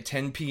 Friday at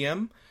 10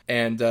 p.m.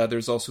 And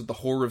there's also The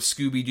Horror of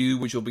Scooby-Doo,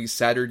 which will be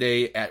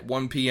Saturday at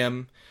 1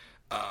 p.m.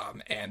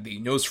 And the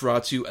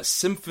Nosferatu, A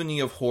Symphony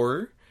of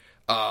Horror,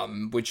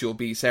 which will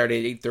be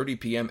Saturday at 8:30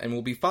 p.m. and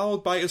will be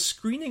followed by a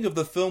screening of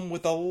the film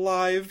with a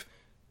live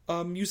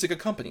music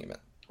accompaniment.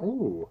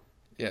 Ooh.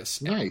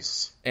 Yes.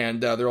 Nice.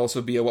 And there'll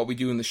also be a What We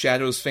Do in the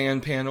Shadows fan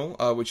panel,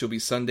 which will be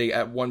Sunday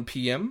at 1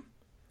 p.m.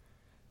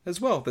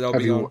 as well.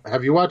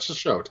 Have you watched the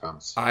show,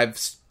 Thomas?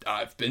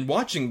 I've been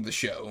watching the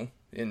show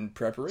in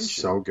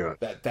preparation. So good.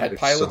 That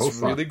pilot's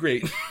so really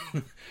great.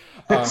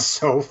 It's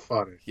so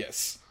funny.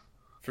 Yes.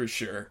 For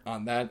sure,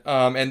 on that.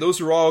 And those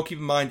are all, keep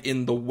in mind,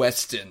 in the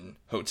Westin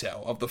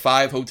Hotel. Of the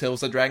 5 hotels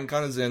that Dragon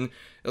Con is in,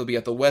 it'll be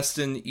at the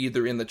Westin,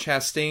 either in the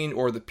Chastain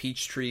or the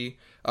Peachtree.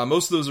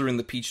 Most of those are in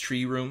the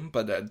Peachtree room,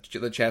 but the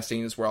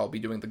Chastain is where I'll be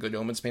doing the Good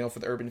Omens panel for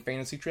the Urban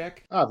Fantasy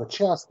track. The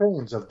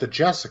Chastains of the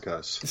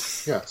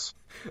Jessicas. Yes.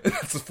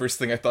 That's the first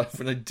thing I thought of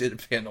when I did a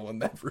panel in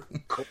that room.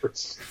 Of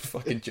course.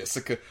 Fucking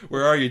Jessica.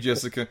 Where are you,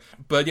 Jessica?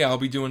 But yeah, I'll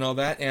be doing all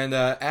that. And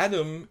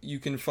Adam, you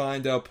can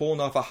find pulling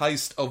off a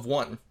heist of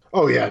 1.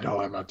 Oh, yeah, no,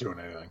 I'm not doing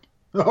anything.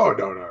 Oh,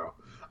 no.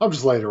 I'm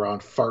just laying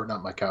around farting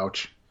on my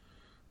couch.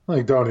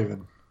 Like, don't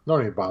even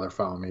bother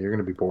following me. You're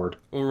going to be bored.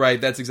 Well, right,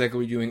 that's exactly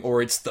what you're doing.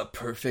 Or it's the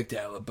perfect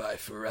alibi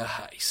for a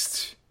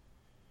heist.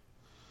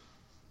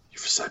 You've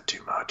said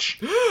too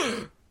much.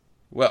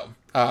 Well,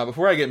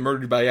 before I get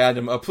murdered by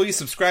Adam, please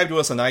subscribe to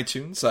us on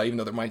iTunes, even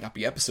though there might not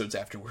be episodes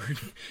afterward,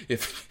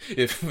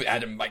 if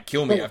Adam might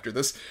kill me after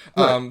this.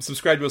 Right.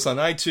 Subscribe to us on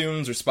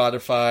iTunes or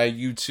Spotify,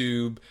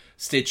 YouTube,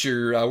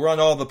 Stitcher. We're on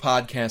all the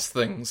podcast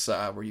things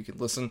where you can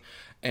listen.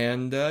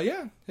 And,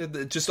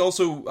 just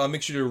also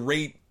make sure to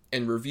rate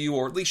and review,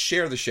 or at least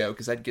share the show,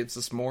 because that gives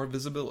us more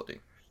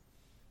visibility.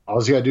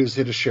 All you gotta do is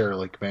hit a share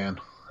link, man.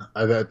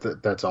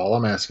 That's all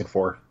I'm asking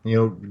for.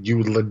 You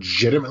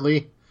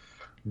legitimately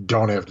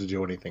don't have to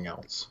do anything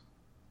else.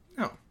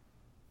 No.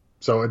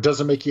 So it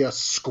doesn't make you a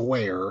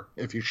square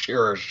if you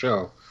share a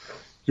show.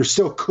 You're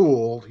still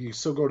cool. You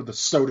still go to the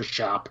soda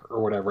shop or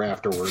whatever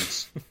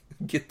afterwards.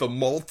 Get the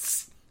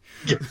malts.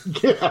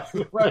 Yeah,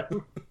 right.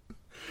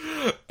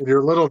 In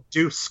your little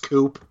deuce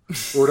coupe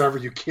or whatever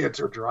you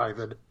kids are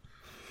driving.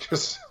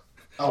 Just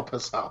help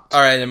us out. All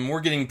right, and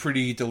we're getting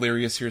pretty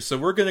delirious here, so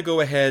we're going to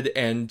go ahead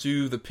and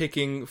do the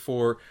picking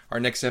for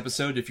our next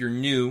episode. If you're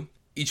new,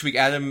 each week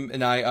Adam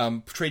and I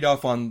trade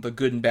off on the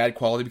good and bad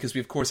quality, because we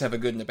of course have a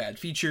good and a bad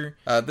feature.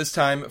 This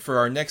time, for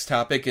our next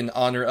topic, in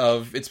honor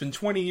of, it's been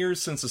 20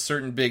 years since a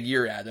certain big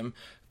year, Adam.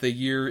 The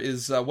year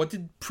is, what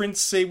did Prince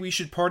say we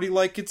should party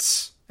like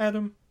it's,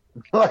 Adam?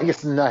 Like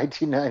it's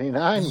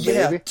 1999,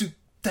 yeah, baby.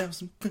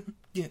 2000.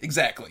 Yeah,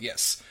 exactly,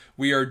 yes.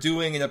 We are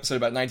doing an episode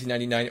about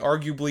 1999,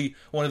 arguably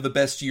one of the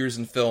best years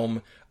in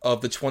film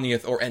of the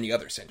 20th or any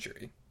other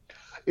century.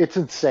 It's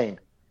insane.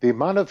 The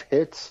amount of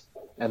hits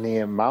and the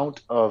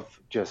amount of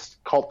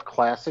just cult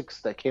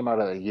classics that came out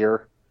of the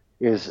year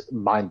is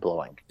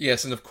mind-blowing.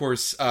 Yes, and of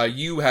course,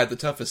 you had the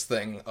toughest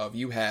thing of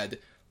you had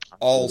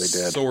all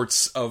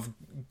sorts of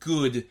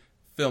good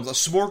films, a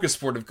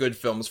smorgasbord of good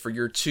films for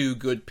your 2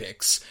 good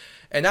picks.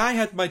 And I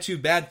had my 2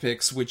 bad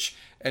picks, which,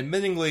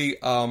 admittingly,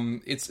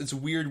 it's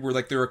weird where,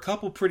 like, there are a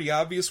couple pretty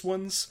obvious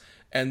ones,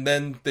 and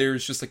then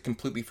there's just, like,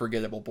 completely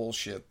forgettable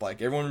bullshit.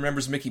 Like, everyone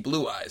remembers Mickey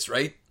Blue Eyes,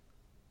 right?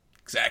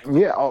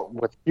 Exactly. Yeah,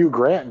 with Hugh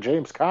Grant and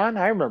James Caan,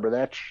 I remember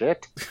that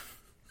shit.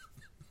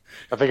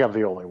 I think I'm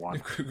the only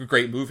one.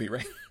 Great movie,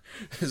 right?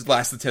 Has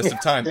lasted the test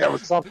of time. Yeah, it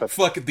was something.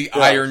 Fuck the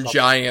Iron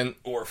Giant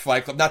or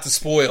Fight Club. Not to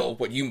spoil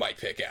what you might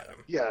pick, Adam.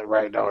 Yeah,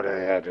 right. No,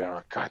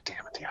 God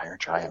damn it, the Iron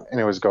Giant.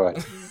 Anyways, go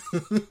ahead.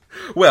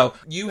 Well,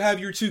 you have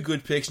your 2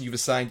 good picks, and you've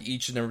assigned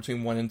each a number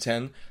between 1 and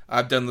 10.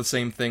 I've done the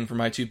same thing for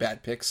my 2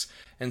 bad picks.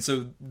 And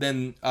so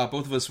then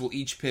both of us will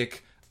each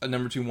pick a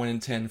number 2, 1,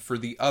 and 10 for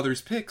the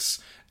others'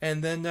 picks,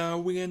 and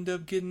then we end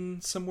up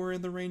getting somewhere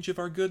in the range of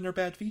our good and our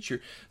bad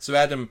feature. So,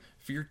 Adam,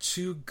 for your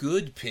 2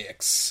 good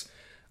picks,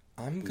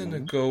 I'm gonna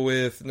go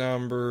with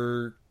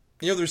number...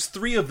 there's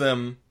 3 of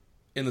them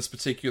in this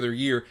particular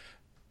year.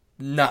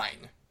 9.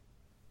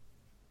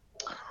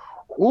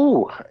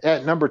 Ooh,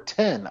 at number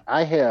 10,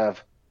 I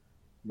have,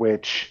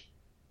 which,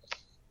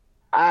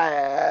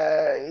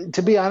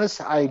 to be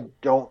honest, I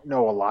don't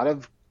know a lot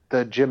of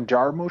the Jim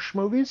Jarmusch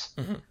movies,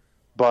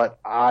 but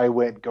I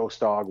went Ghost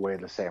Dog Way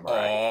of the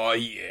Samurai. Oh,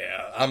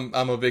 yeah.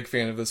 I'm a big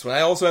fan of this one.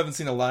 I also haven't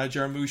seen a lot of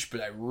Jarmusch,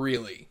 but I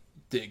really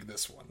dig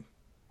this one.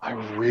 I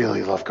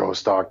really love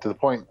Ghost Dog to the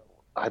point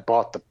I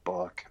bought the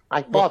book.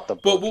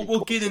 But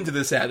we'll get into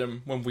this,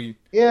 Adam, when we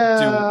do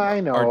I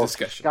know. our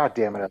discussion. God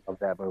damn it, I love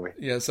that movie.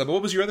 Yeah, so but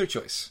what was your other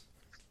choice?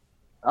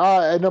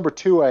 At number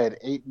 2, I had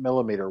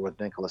 8mm with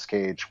Nicolas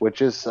Cage,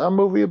 which is a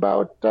movie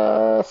about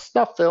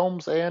snuff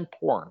films and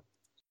porn.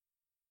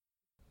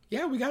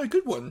 Yeah, we got a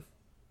good one.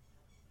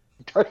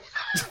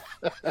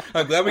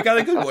 I'm glad we got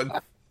a good one.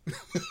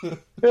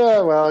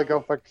 Yeah, well,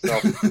 go fuck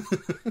yourself.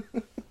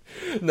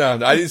 No,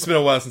 it's been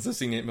a while since I've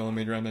seen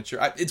 8mm. I'm not sure.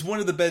 It's one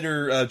of the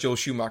better Joel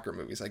Schumacher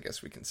movies, I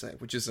guess we can say,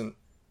 which isn't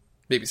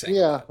maybe saying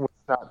a lot.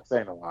 Not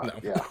saying a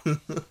lot. No.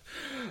 Yeah.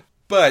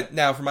 But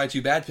now for my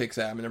 2 bad picks,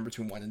 I'm at number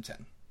 2, 1, and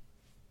 10.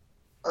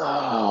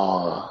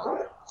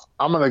 Oh,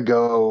 I'm gonna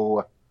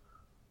go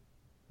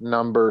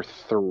number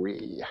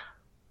 3.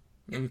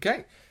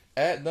 Okay.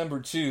 At number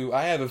 2,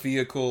 I have a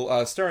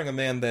vehicle starring a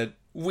man that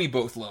we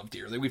both love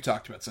dearly. We've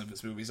talked about some of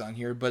his movies on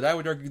here, but I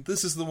would argue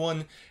this is the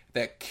one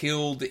that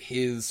killed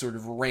his sort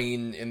of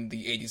reign in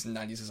the 80s and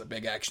 90s as a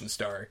big action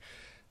star.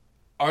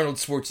 Arnold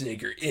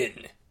Schwarzenegger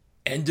in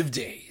End of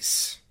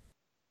Days.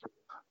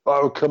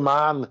 Oh, come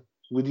on.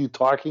 What are you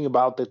talking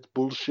about? That's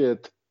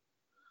bullshit.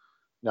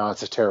 No,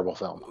 it's a terrible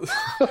film.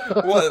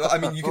 Well, I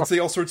mean, you can say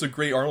all sorts of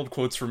great Arnold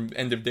quotes from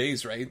End of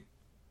Days, right?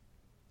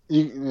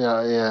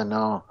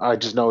 No. I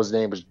just know his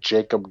name is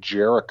Jacob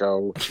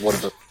Jericho, which is one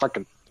of the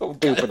fucking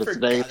stupidest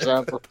names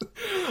ever.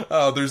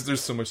 Oh,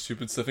 there's so much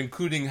stupid stuff,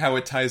 including how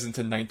it ties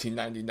into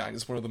 1999.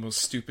 It's one of the most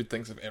stupid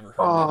things I've ever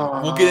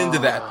heard. We'll get into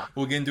that.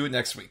 We'll get into it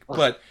next week.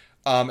 But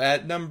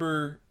at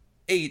number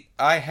 8,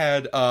 I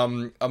had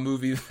a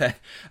movie that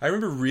I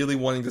remember really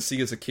wanting to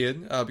see as a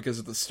kid because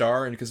of the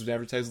star and because it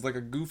advertised as like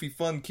a goofy,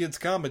 fun kids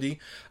comedy.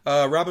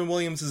 Robin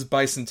Williams'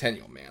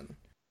 Bicentennial Man.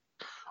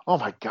 Oh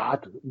my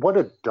God, what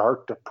a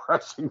dark,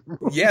 depressing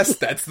movie. Yes,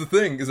 that's the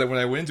thing, is that when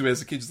I went into it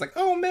as a kid, it's like,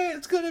 oh man,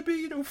 it's gonna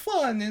be,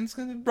 fun, and it's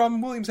gonna be Robin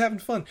Williams having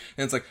fun.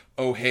 And it's like,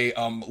 oh hey,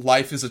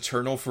 life is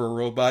eternal for a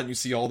robot, and you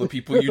see all the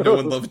people you know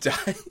and love die.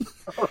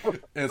 And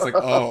it's like,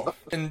 oh.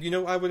 And,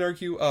 I would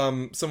argue,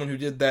 someone who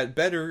did that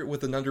better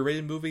with an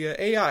underrated movie,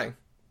 AI,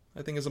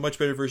 I think is a much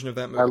better version of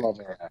that movie. I love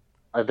AI.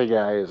 I think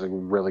AI is a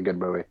really good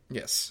movie.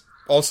 Yes.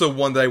 Also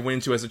one that I went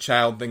into as a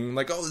child thinking,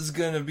 like, oh, this is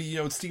gonna be,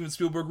 it's Steven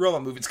Spielberg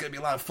robot movie, it's gonna be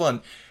a lot of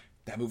fun.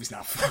 That movie's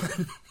not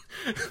fun.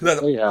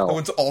 that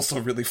one's also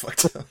really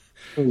fucked up.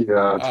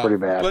 Yeah, it's pretty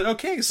bad. But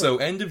okay, so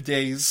End of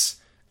Days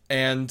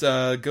and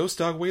Ghost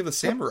Dog Way of the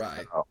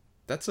Samurai.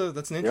 That's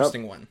an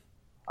interesting one.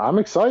 I'm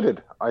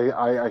excited.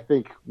 I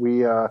think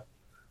we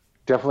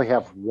definitely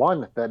have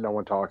one that no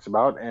one talks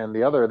about, and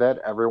the other that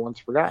everyone's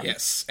forgotten.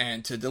 Yes,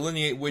 and to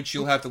delineate which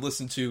you'll have to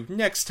listen to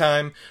next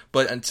time.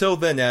 But until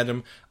then,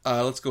 Adam,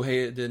 let's go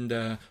ahead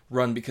and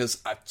run,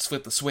 because I've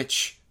flipped the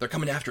switch. They're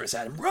coming after us,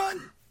 Adam.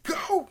 Run!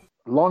 Go!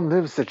 Long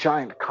lives the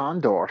giant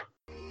condor.